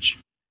the fridge."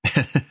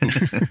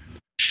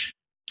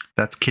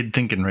 That's kid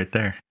thinking right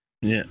there.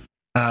 Yeah.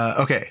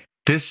 Okay.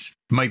 This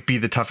might be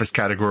the toughest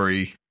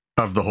category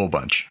of the whole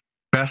bunch.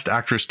 Best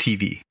Actress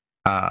TV.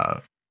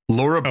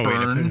 Laura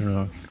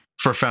Byrne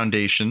for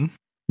Foundation.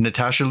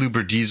 Natasha Liu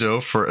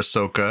Bordizzo for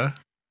Ahsoka.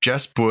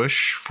 Jess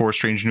Bush for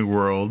Strange New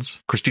Worlds.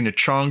 Christina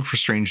Chong for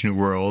Strange New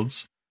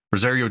Worlds.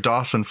 Rosario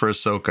Dawson for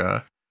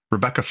Ahsoka.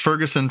 Rebecca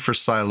Ferguson for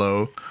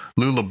Silo.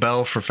 Lou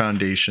LaBelle for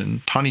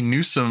Foundation. Tawny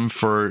Newsome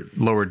for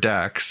Lower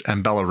Decks.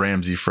 And Bella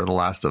Ramsey for The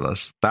Last of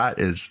Us.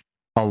 That is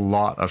a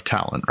lot of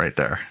talent right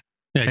there.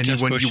 Yeah,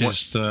 Jess Bush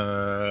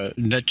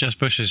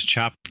is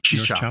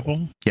She's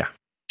Chapel? Yeah.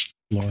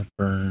 Laura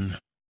Byrne.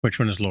 Which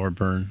one is Laura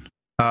Byrne?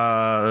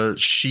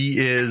 She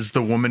is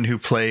the woman who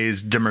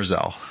plays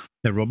Demerzel.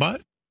 The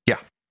robot? Yeah.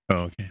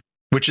 Oh, okay.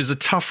 Which is a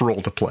tough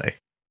role to play.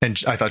 And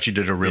I thought she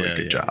did a really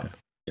good job.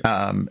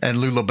 Yeah.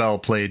 And Lou LaBelle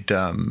played,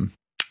 what's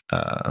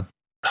her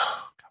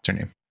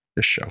name?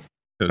 This show.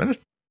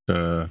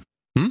 Gail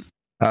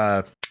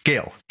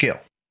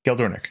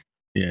Dornick.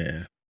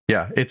 Yeah.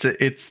 Yeah.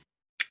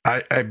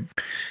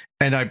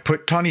 I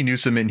put Tawny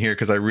Newsome in here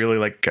because I really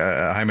like,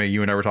 Jaime,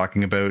 you and I were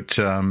talking about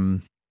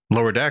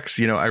Lower Decks.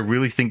 I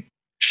really think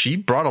she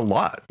brought a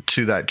lot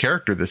to that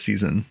character this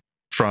season,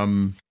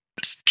 from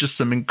just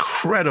some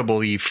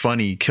incredibly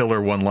funny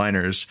killer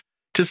one-liners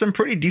to some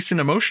pretty decent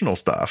emotional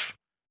stuff.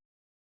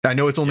 I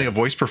know it's only a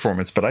voice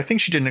performance, but I think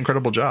she did an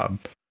incredible job.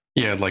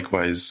 Yeah,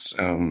 likewise.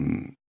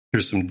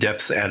 There's some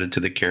depth added to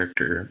the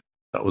character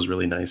that was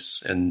really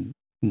nice. And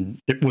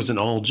it wasn't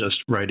all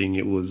just writing,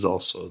 it was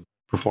also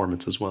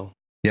performance as well.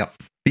 Yep.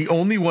 The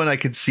only one I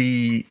could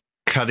see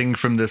cutting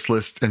from this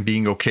list and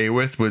being okay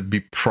with would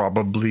be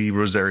probably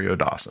Rosario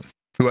Dawson,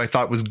 who I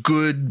thought was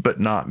good, but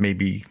not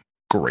maybe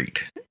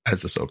great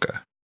as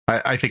Ahsoka.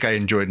 I think I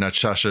enjoyed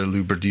Natasha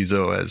Liu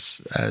Bordizzo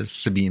as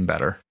Sabine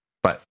better,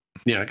 but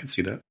yeah, I can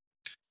see that.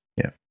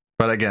 Yeah,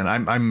 but again,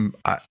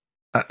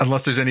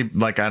 Unless there's any,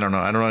 like, I don't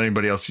know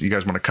anybody else you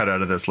guys want to cut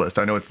out of this list.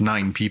 I know it's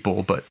 9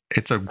 people, but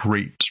it's a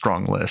great,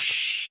 strong list.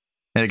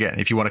 And again,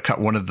 if you want to cut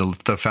one of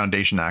the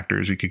foundation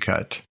actors, we could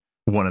cut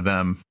one of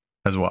them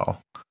as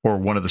well, or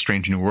one of the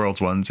Strange New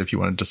Worlds ones if you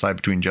want to decide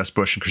between Jess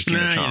Bush and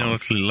Christina Chong.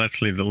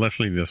 Let's leave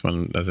this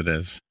one as it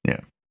is.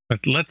 Yeah.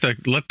 But let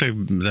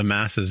the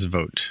masses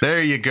vote.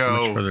 There you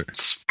go.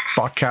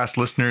 Podcast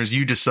listeners,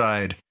 you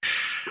decide.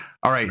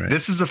 All right,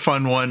 this is a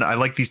fun one. I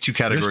like these 2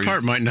 categories. This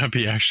part might not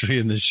be actually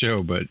in the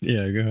show, but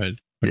yeah, go ahead.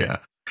 Okay. Yeah.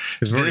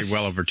 It's already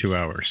well over 2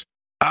 hours.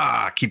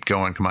 Keep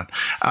going. Come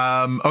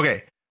on.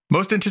 Okay.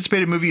 Most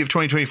anticipated movie of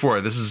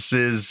 2024. This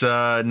is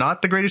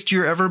not the greatest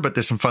year ever, but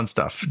there's some fun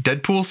stuff.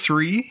 Deadpool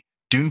 3,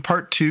 Dune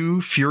Part 2,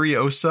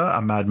 Furiosa,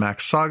 a Mad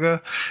Max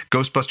saga,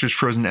 Ghostbusters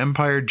Frozen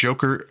Empire,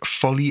 Joker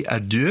Folie à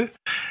Deux,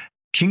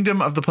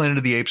 Kingdom of the Planet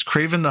of the Apes,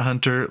 Kraven the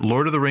Hunter,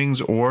 Lord of the Rings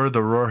or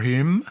the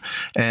Rohirrim,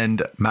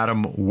 and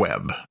Madam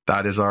Web.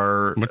 That is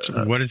our...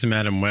 What is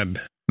Madam Web?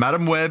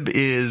 Madam Web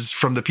is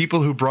from the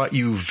people who brought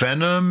you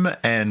Venom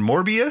and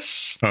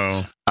Morbius.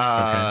 Oh,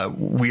 okay.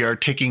 We are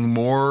taking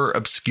more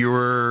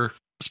obscure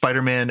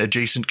Spider-Man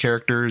adjacent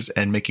characters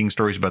and making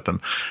stories about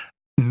them.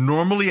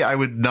 Normally, I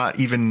would not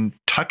even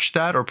touch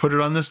that or put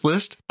it on this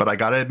list, but I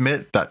gotta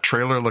admit that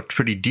trailer looked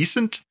pretty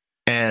decent,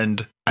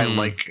 and I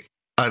like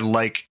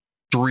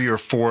 3 or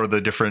 4 of the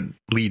different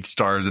lead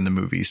stars in the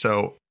movie,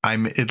 so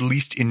I'm at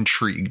least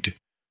intrigued.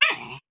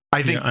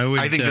 I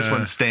think this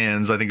one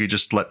stands. I think we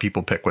just let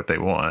people pick what they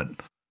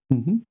want.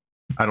 Mm-hmm.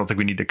 I don't think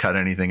we need to cut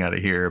anything out of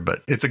here,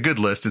 but it's a good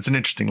list. It's an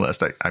interesting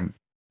list. I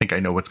think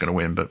I know what's going to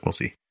win, but we'll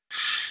see.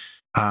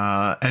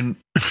 And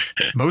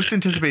most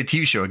anticipated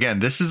TV show. Again,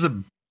 this is a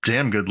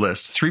damn good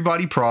list. 3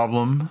 Body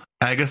Problem,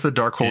 Agatha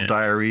Darkhold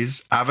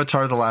Diaries,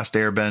 Avatar The Last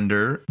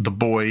Airbender, The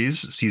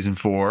Boys Season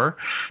 4,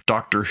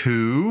 Doctor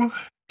Who,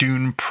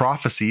 Dune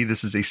Prophecy.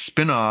 This is a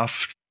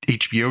spin-off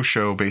HBO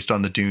show based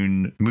on the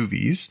Dune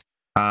movies.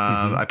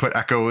 I put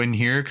Echo in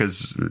here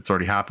because it's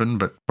already happened,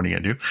 but what are you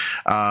going to do?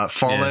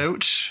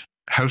 Fallout,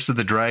 House of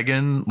the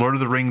Dragon, Lord of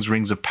the Rings,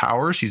 Rings of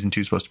Power, Season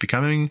 2 is supposed to be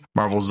coming,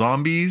 Marvel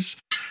Zombies,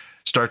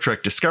 Star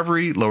Trek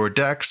Discovery, Lower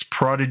Decks,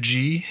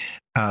 Prodigy,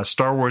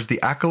 Star Wars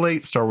The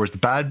Acolyte, Star Wars The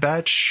Bad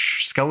Batch,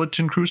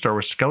 Skeleton Crew, Star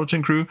Wars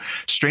Skeleton Crew,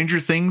 Stranger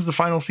Things, the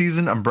final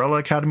season, Umbrella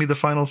Academy, the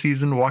final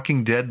season,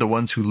 Walking Dead, The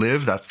Ones Who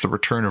Live, that's the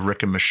return of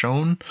Rick and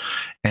Michonne,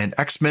 and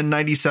X-Men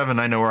 97,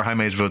 I know where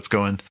Jaime's vote's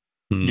going.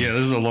 Yeah,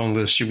 this is a long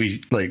list. Should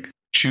we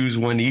choose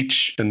one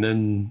each and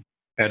then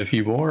add a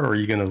few more, or are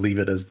you going to leave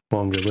it as the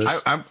longer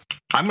list?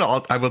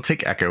 I will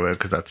take Echo out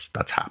because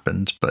that's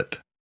happened, but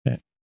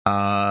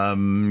I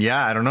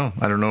don't know.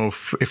 I don't know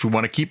if we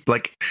want to keep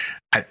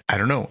I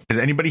don't know. Is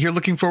anybody here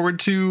looking forward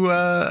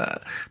to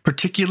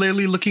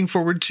particularly looking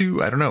forward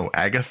to, I don't know,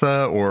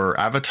 Agatha or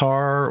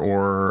Avatar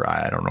or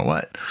I don't know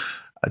what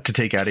to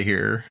take out of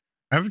here?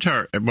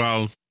 Avatar.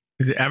 Well,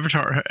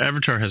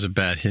 Avatar has a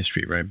bad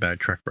history, right? Bad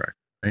track record,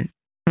 right?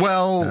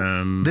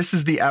 Well, this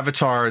is the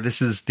Avatar.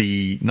 This is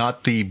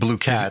not the Blue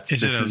Cats.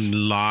 Is it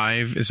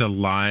live or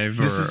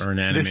an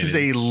animated? This is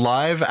a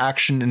live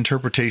action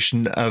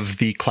interpretation of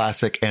the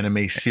classic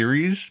anime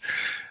series,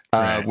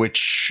 right.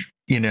 Which,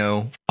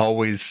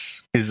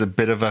 always is a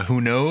bit of a who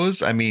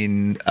knows. I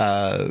mean,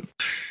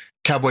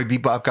 Cowboy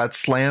Bebop got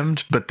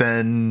slammed, but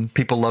then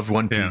people loved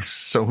One Piece.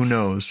 So who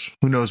knows?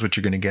 Who knows what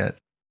you're going to get?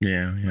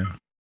 Yeah.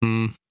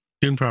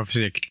 Dune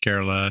Prophecy, I could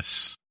care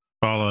less.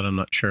 Fallout, I'm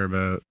not sure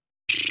about.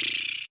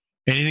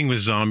 Anything with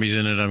zombies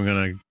in it, I'm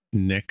gonna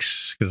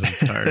nix because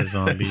I'm tired of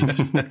zombies.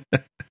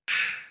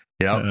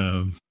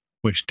 Yeah.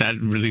 Which that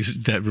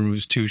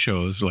removes 2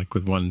 shows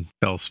with one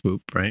fell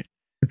swoop, right?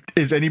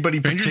 Is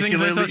anybody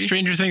particularly? I thought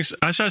Stranger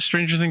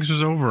Things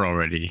was over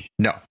already.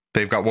 No,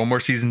 they've got one more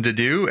season to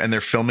do, and they're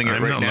filming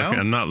it right now.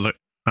 I'm not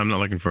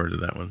looking forward to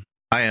that one.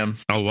 I am.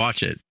 I'll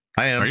watch it.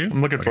 I am. Are you?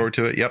 I'm looking forward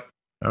to it. Yep.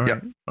 All right.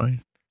 Yep.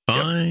 Fine.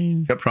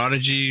 Yep.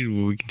 Prodigy,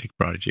 we can take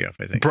Prodigy off,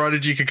 I think.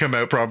 Prodigy could come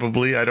out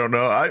probably. I don't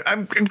know.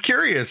 I'm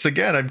curious.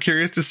 Again, I'm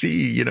curious to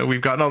see.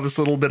 We've gotten all this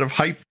little bit of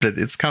hype that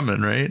it's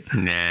coming, right?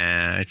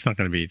 Nah, it's not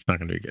going to be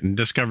good. And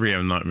Discovery,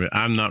 I'm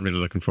not really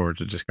looking forward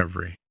to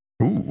Discovery.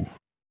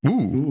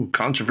 Ooh,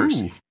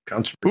 controversy.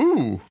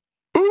 Ooh,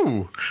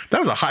 that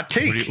was a hot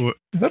take.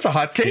 That's a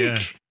hot take. Yeah.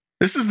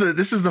 This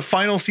is the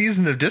final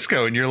season of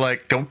Disco, and you're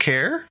like, don't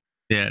care?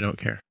 Yeah, I don't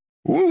care.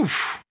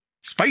 Oof,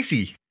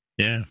 spicy.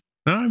 Yeah.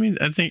 No, I mean,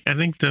 I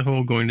think the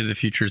whole going to the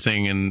future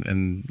thing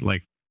and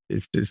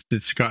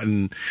it's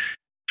gotten,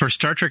 for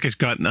Star Trek, it's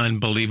gotten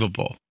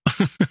unbelievable.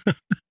 All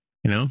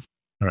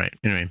right.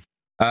 Anyway,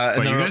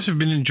 you guys have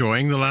been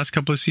enjoying the last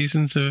couple of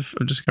seasons of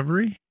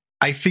Discovery?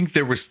 I think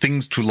there was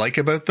things to like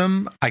about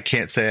them. I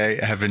can't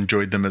say I have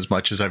enjoyed them as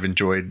much as I've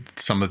enjoyed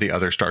some of the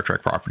other Star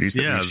Trek properties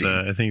that we've seen.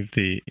 I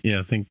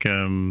think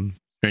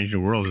Strange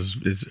New Worlds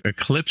is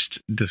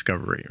eclipsed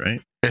Discovery,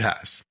 right? It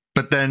has.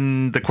 But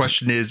then the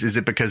question is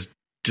it because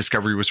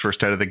Discovery was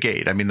first out of the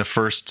gate? I mean, the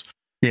first,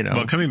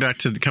 Well, coming back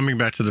to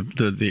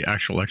the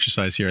actual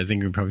exercise here, I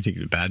think we probably take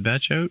the Bad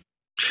Batch out.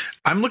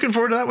 I'm looking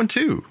forward to that one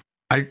too.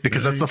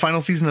 because that's the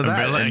final season of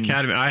that. Umbrella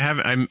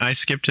Academy. I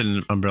skipped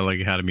an Umbrella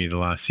Academy the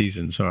last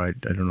season, so I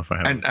don't know if I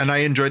have. And I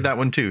enjoyed that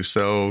one too.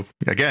 So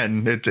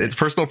again, it's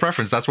personal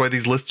preference. That's why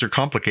these lists are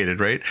complicated,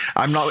 right?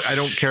 I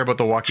don't care about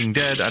The Walking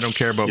Dead. I don't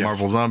care about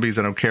Marvel Zombies.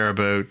 I don't care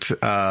about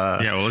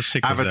let's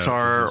take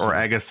Avatar or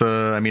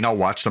Agatha. I mean, I'll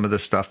watch some of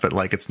this stuff, but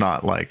like, it's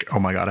not like, oh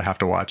my god, I have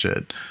to watch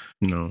it.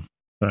 No,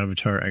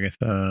 Avatar,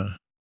 Agatha.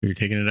 You're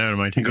taking it out. Am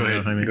I taking Go it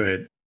ahead. out? Go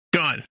ahead.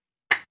 Gone.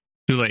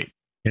 Too late.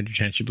 You had your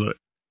chance. You blew it.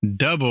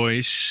 Da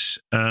Boys.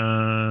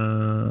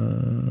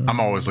 I'm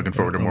always looking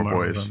forward to more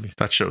Marvel Boys. Zombies.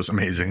 That show's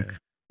amazing.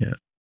 Yeah.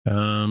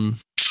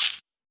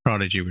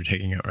 Prodigy we're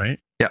taking out, right?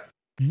 Yeah.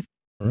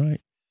 All right.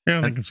 Yeah,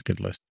 I think it's a good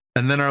list.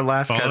 And then our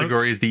last Fallout?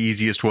 category is the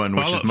easiest one,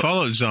 which is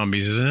Fallout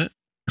Zombies, isn't it?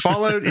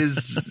 Fallout is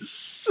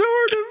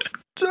sort of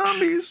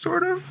zombies,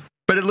 sort of.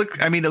 But it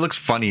looks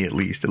funny at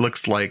least. It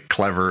looks like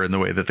clever in the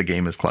way that the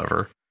game is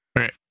clever.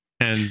 Right.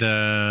 And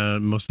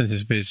most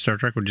anticipated Star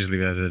Trek, we'll just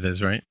leave it as it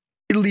is, right?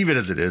 Leave it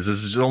as it is.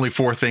 This is only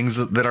 4 things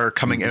that are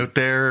coming out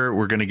there.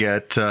 We're going to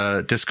get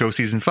Disco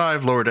Season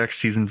 5, Lower Decks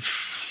Season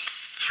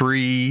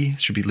 3.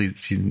 Should be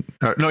season...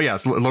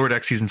 it's Lower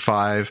Decks Season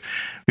 5.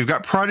 We've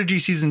got Prodigy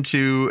Season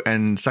 2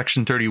 and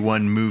Section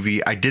 31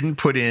 movie. I didn't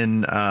put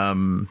in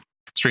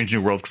Strange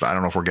New Worlds because I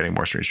don't know if we're getting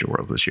more Strange New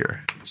Worlds this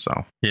year.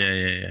 So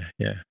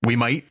Yeah. we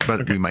might,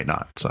 but we might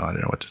not. So I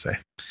don't know what to say.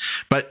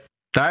 But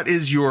that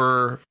is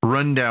your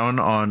rundown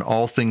on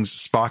all things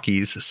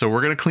Spockies. So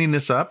we're going to clean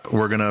this up.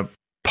 We're going to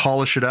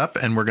polish it up,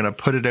 and we're going to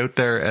put it out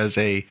there as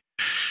a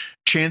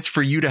chance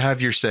for you to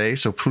have your say.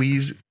 So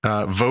please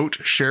vote,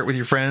 share it with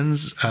your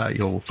friends.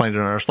 You'll find it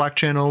on our Slack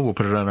channel. We'll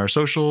put it on our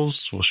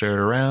socials. We'll share it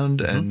around,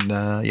 and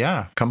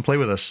come play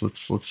with us.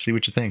 Let's see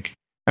what you think.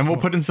 And we'll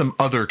put in some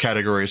other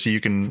categories so you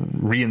can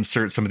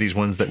reinsert some of these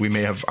ones that we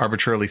may have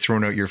arbitrarily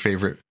thrown out your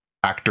favorite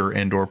actor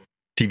and or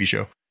TV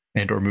show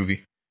and or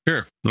movie.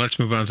 Sure. Let's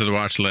move on to the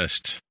watch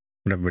list.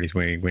 What everybody's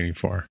waiting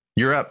for.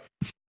 You're up.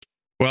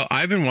 Well,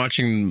 I've been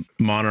watching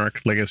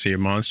Monarch: Legacy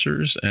of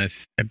Monsters, and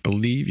I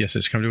believe, yes,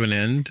 it's come to an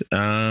end.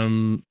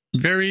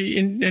 Very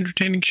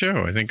entertaining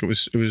show. I think it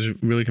was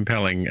really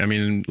compelling. I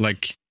mean,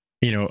 like,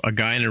 a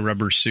guy in a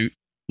rubber suit,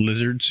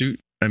 lizard suit,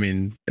 I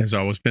mean, has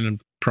always been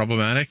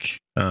problematic.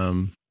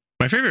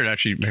 My favorite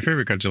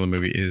Godzilla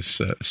movie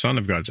is Son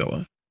of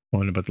Godzilla,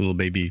 one about the little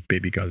baby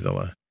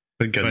Godzilla.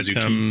 But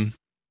Godzuki.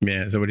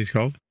 Yeah, is that what he's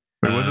called?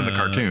 But it wasn't the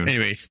cartoon.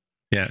 Anyway.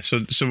 Yeah, so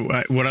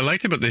what I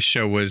liked about this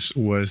show was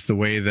the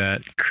way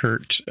that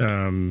Kurt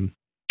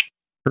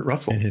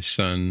Russell and his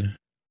son,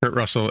 Kurt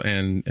Russell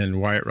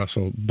and Wyatt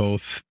Russell,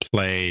 both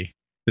play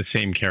the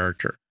same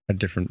character at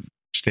different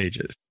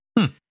stages.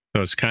 So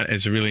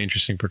it's a really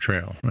interesting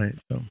portrayal, right?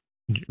 So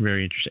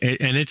very interesting,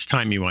 and it's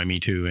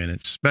timey-wimey too, and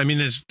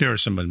there are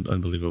some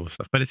unbelievable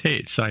stuff, but it's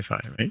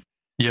sci-fi, right?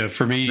 Yeah,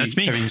 for me, That's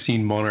me. Having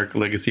seen Monarch: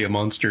 Legacy of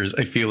Monsters,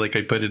 I feel like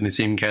I put it in the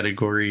same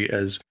category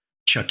as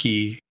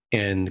Chucky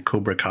and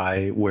Cobra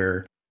Kai,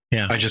 where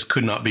I just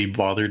could not be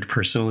bothered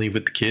personally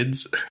with the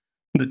kids,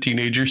 the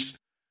teenagers,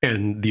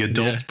 and the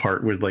adults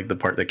part was like the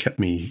part that kept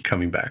me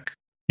coming back.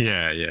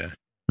 Yeah.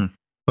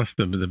 Plus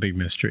the big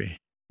mystery.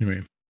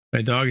 Anyway,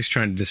 my dog is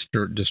trying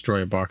to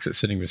destroy a box that's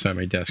sitting beside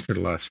my desk for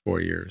the last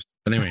 4 years.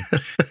 But anyway,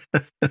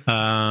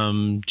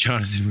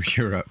 Jonathan,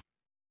 you're up.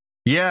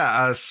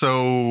 Yeah,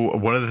 so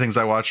one of the things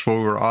I watched while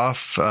we were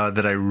off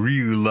that I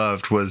really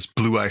loved was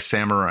Blue Eye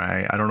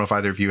Samurai. I don't know if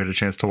either of you had a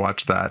chance to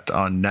watch that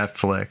on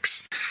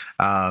Netflix.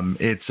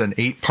 It's an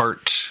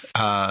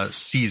 8-part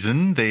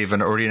season. They've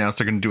already announced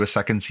they're going to do a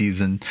second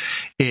season.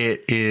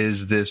 It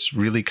is this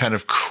really kind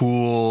of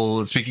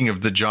cool, speaking of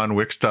the John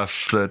Wick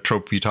stuff, the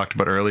trope you talked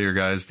about earlier,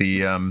 guys,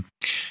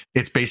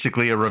 it's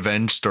basically a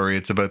revenge story.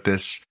 It's about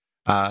this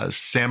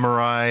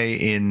samurai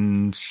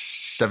in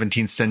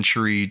 17th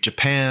century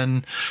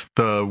Japan.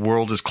 The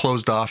world is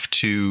closed off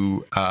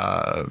to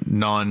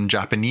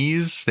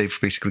non-Japanese. They've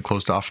basically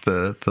closed off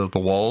the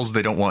walls.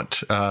 They don't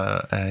want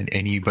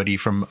anybody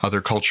from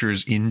other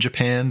cultures in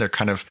Japan. They're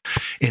kind of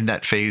in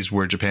that phase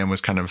where Japan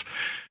was kind of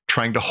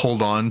trying to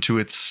hold on to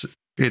its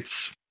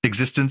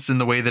existence in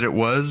the way that it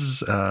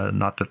was.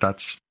 Not that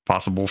that's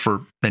possible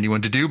for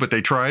anyone to do, but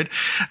they tried.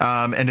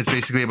 And it's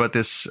basically about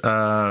this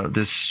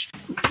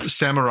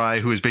samurai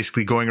who is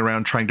basically going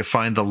around trying to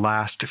find the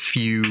last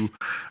few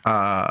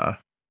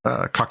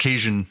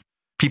Caucasian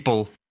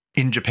people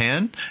in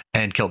Japan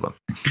and kill them.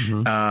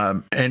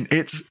 And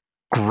it's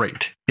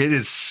great. It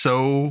is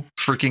so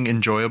freaking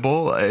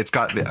enjoyable. It's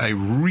got a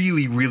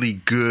really, really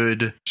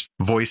good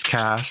voice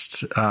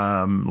cast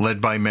led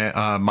by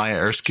Maya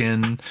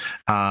Erskine.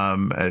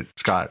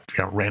 It's got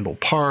Randall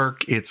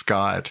Park. It's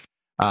got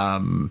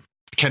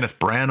Kenneth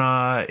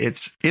Branagh.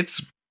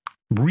 It's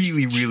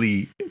really,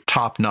 really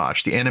top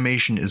notch. The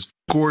animation is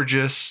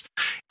gorgeous.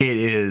 It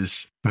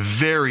is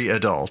very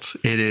adult.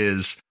 It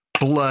is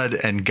blood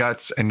and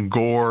guts and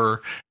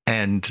gore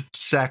and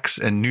sex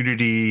and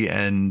nudity,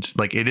 and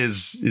like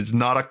it's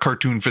not a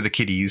cartoon for the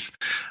kiddies,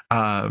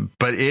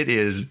 but it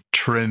is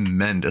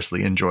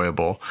tremendously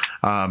enjoyable.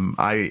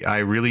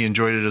 I really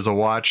enjoyed it as a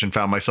watch and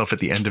found myself at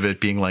the end of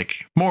it being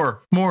like, more.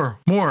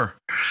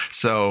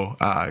 So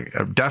I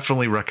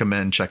definitely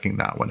recommend checking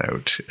that one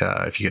out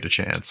if you get a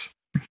chance.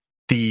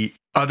 The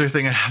other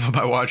thing I have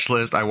on my watch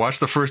list, I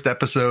watched the first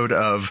episode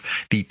of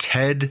the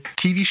Ted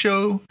TV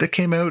show that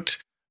came out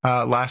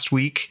last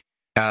week.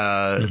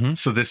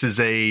 So this is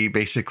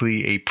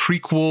basically a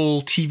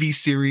prequel TV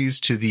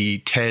series to the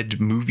Ted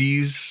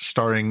movies,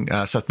 starring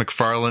Seth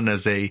MacFarlane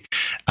as a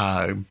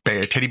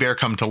teddy bear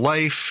come to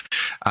life.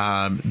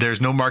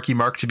 There's no Marky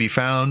Mark to be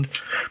found.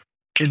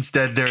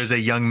 Instead, there's a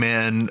young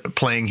man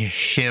playing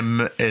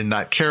him in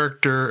that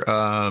character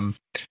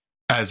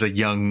as a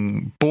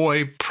young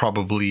boy,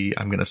 probably,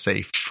 I'm going to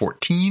say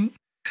 14.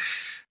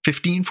 I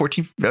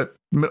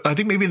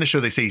think maybe in the show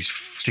they say he's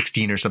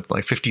 16 or something,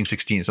 like 15,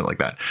 16, something like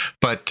that.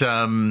 But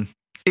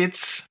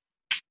it's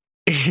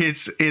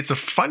a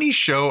funny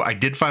show. I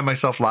did find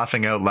myself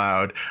laughing out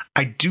loud.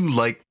 I do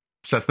like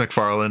Seth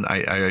MacFarlane.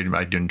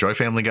 I do enjoy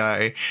Family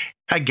Guy.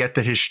 I get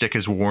that his shtick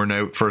is worn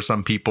out for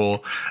some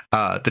people.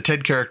 The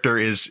Ted character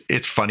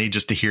it's funny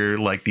just to hear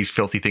like these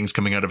filthy things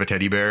coming out of a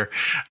teddy bear.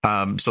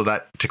 So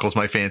that tickles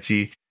my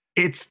fancy.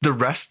 It's the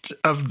rest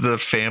of the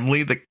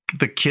family.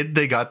 The kid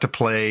they got to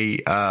play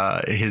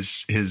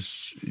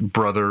his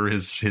brother,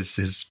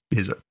 his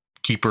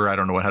keeper. I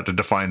don't know how to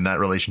define that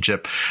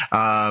relationship.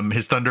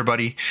 His Thunder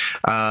Buddy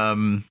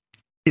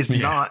is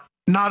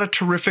not a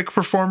terrific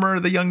performer.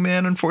 The young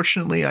man,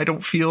 unfortunately, I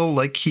don't feel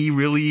like he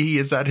really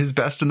is at his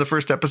best in the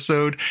first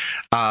episode.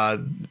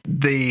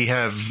 They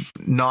have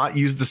not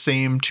used the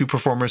same two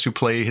performers who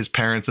play his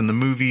parents in the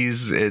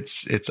movies.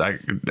 It's a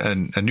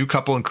new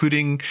couple,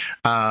 including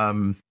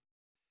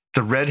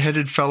the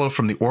redheaded fellow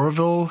from the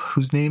Orville,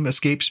 whose name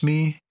escapes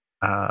me.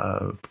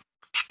 My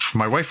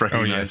wife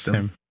recognized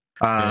him.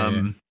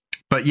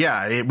 But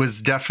yeah, it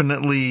was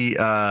definitely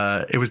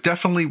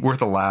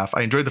worth a laugh.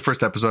 I enjoyed the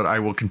first episode. I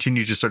will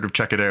continue to sort of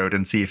check it out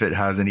and see if it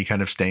has any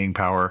kind of staying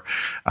power.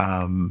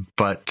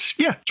 But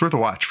yeah, it's worth a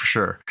watch for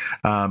sure.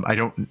 I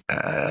don't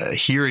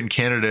here in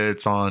Canada,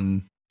 it's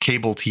on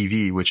cable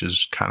TV, which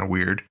is kind of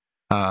weird.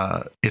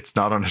 It's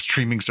not on a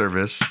streaming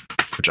service,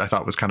 which I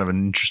thought was kind of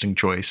an interesting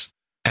choice.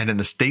 And in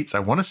the States, I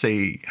want to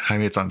say,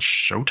 it's on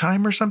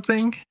Showtime or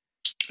something.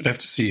 I'd have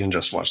to see and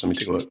just watch. Let me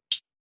take a look.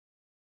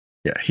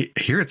 Yeah,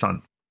 here it's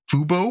on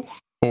Fubo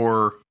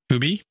or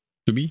Fubi?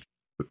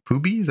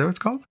 Fubi, is that what it's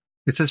called?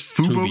 It says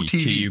Fubo Tubi, TV.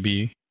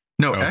 T-U-B.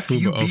 No,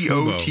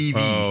 Fubo TV.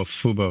 Oh,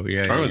 Fubo.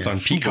 Yeah. It's on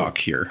Peacock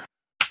here.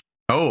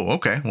 Oh,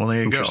 okay. Well,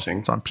 there you go.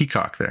 It's on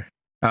Peacock there.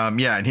 And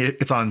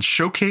it's on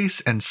Showcase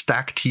and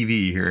Stack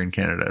TV here in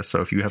Canada. So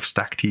if you have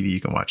Stack TV,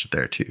 you can watch it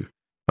there too.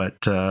 But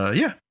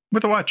yeah,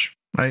 worth a watch.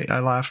 I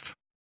laughed.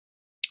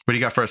 What do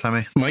you got for us,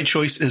 Jaime? My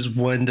choice is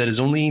one that is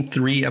only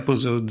 3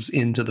 episodes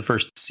into the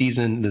first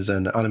season. It is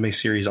an anime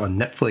series on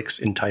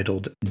Netflix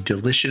entitled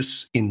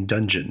Delicious in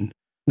Dungeon.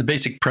 The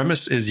basic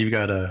premise is you've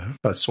got a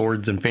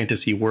swords and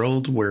fantasy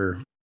world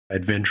where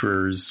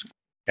adventurers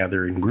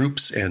gather in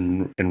groups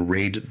and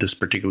raid this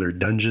particular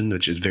dungeon,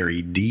 which is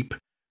very deep.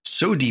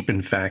 So deep,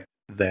 in fact,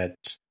 that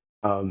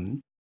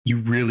you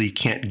really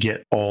can't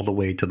get all the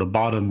way to the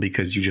bottom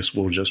because you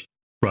will just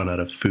run out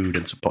of food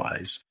and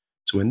supplies.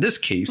 So in this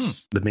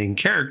case, the main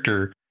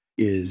character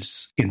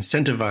is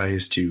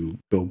incentivized to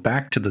go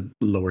back to the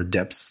lower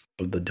depths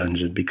of the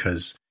dungeon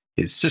because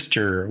his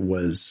sister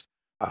was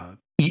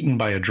eaten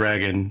by a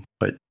dragon.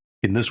 But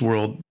in this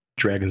world,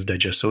 dragons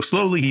digest so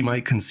slowly, he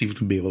might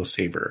conceivably be able to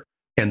save her.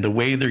 And the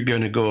way they're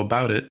going to go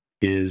about it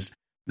is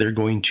they're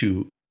going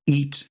to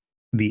eat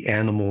the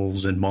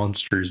animals and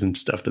monsters and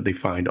stuff that they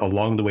find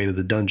along the way to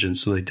the dungeon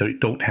so they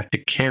don't have to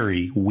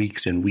carry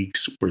weeks and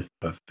weeks worth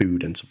of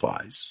food and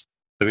supplies.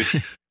 So it's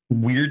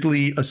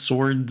weirdly a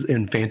sword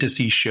and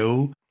fantasy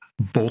show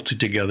bolted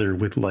together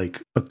with like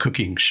a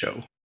cooking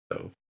show.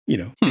 So,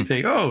 you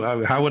think,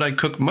 how would I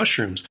cook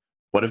mushrooms?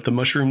 What if the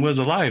mushroom was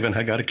alive and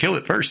I got to kill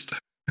it first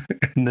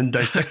and then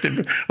dissect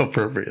it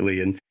appropriately?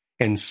 And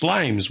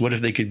slimes, what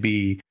if they could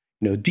be,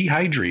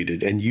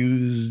 dehydrated and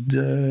used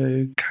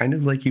kind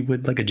of like you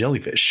would like a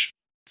jellyfish?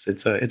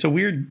 It's a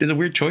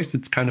weird choice.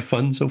 It's kind of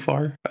fun so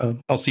far.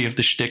 I'll see if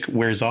the shtick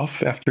wears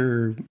off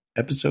after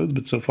episodes,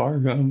 but so far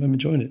I'm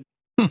enjoying it.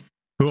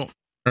 Cool.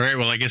 All right.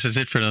 Well, I guess that's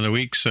it for another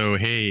week. So,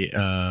 hey,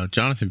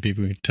 Jonathan,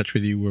 people can get in touch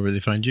with you. Where will they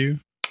find you?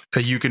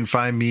 You can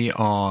find me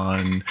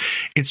on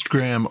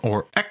Instagram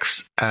or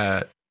X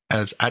as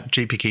at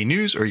JPK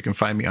News, or you can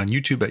find me on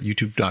YouTube at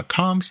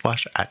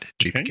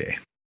youtube.com/@JPK. Okay.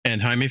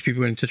 And Jaime, if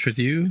people get in touch with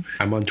you?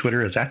 I'm on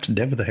Twitter as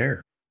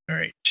 @DevTheHair. All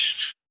right.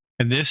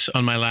 And this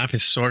on my lap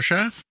is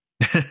Sorsha.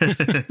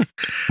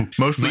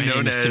 Mostly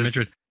known as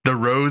the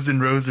rows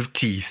and rows of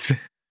teeth.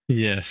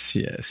 Yes.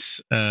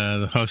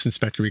 The house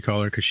inspector, we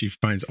call her, because she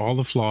finds all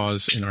the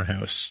flaws in our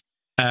house.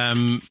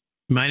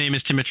 My name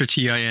is Timitra,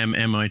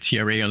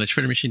 TIMMITRA on the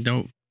Twitter machine.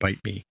 Don't bite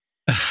me.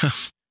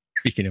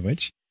 Speaking of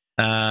which.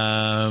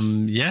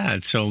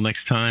 Until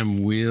next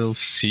time, we'll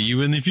see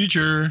you in the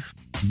future.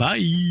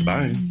 Bye.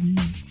 Bye.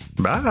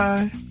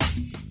 Bye.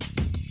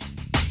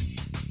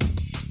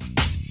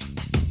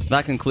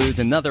 That concludes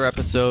another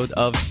episode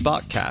of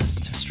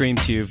Spockcast, streamed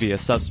to you via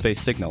Subspace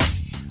Signal.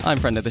 I'm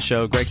friend of the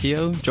show, Greg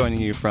Keogh, joining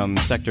you from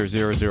Sector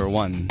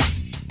 001.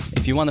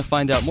 If you want to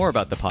find out more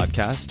about the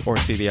podcast or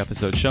see the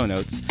episode show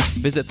notes,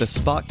 visit the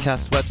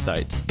Spockcast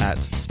website at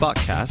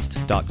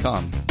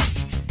spockcast.com.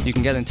 You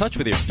can get in touch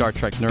with your Star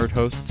Trek nerd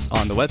hosts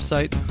on the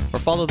website or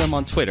follow them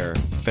on Twitter.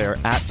 They're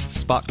at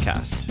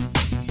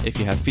Spockcast. If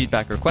you have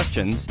feedback or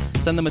questions,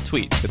 send them a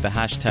tweet with the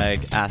hashtag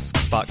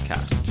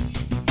AskSpockcast.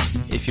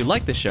 If you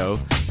like the show,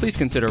 please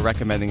consider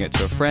recommending it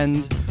to a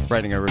friend,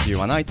 writing a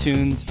review on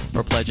iTunes,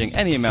 or pledging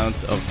any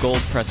amount of Gold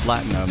Press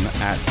Platinum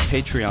at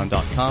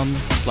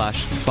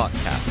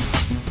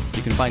patreon.com/Spockcast.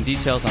 You can find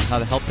details on how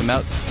to help them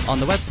out on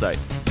the website,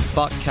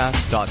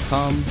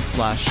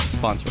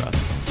 spockcast.com/sponsor us.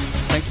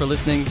 Thanks for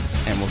listening,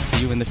 and we'll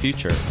see you in the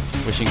future.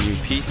 Wishing you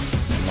peace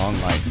and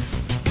long life.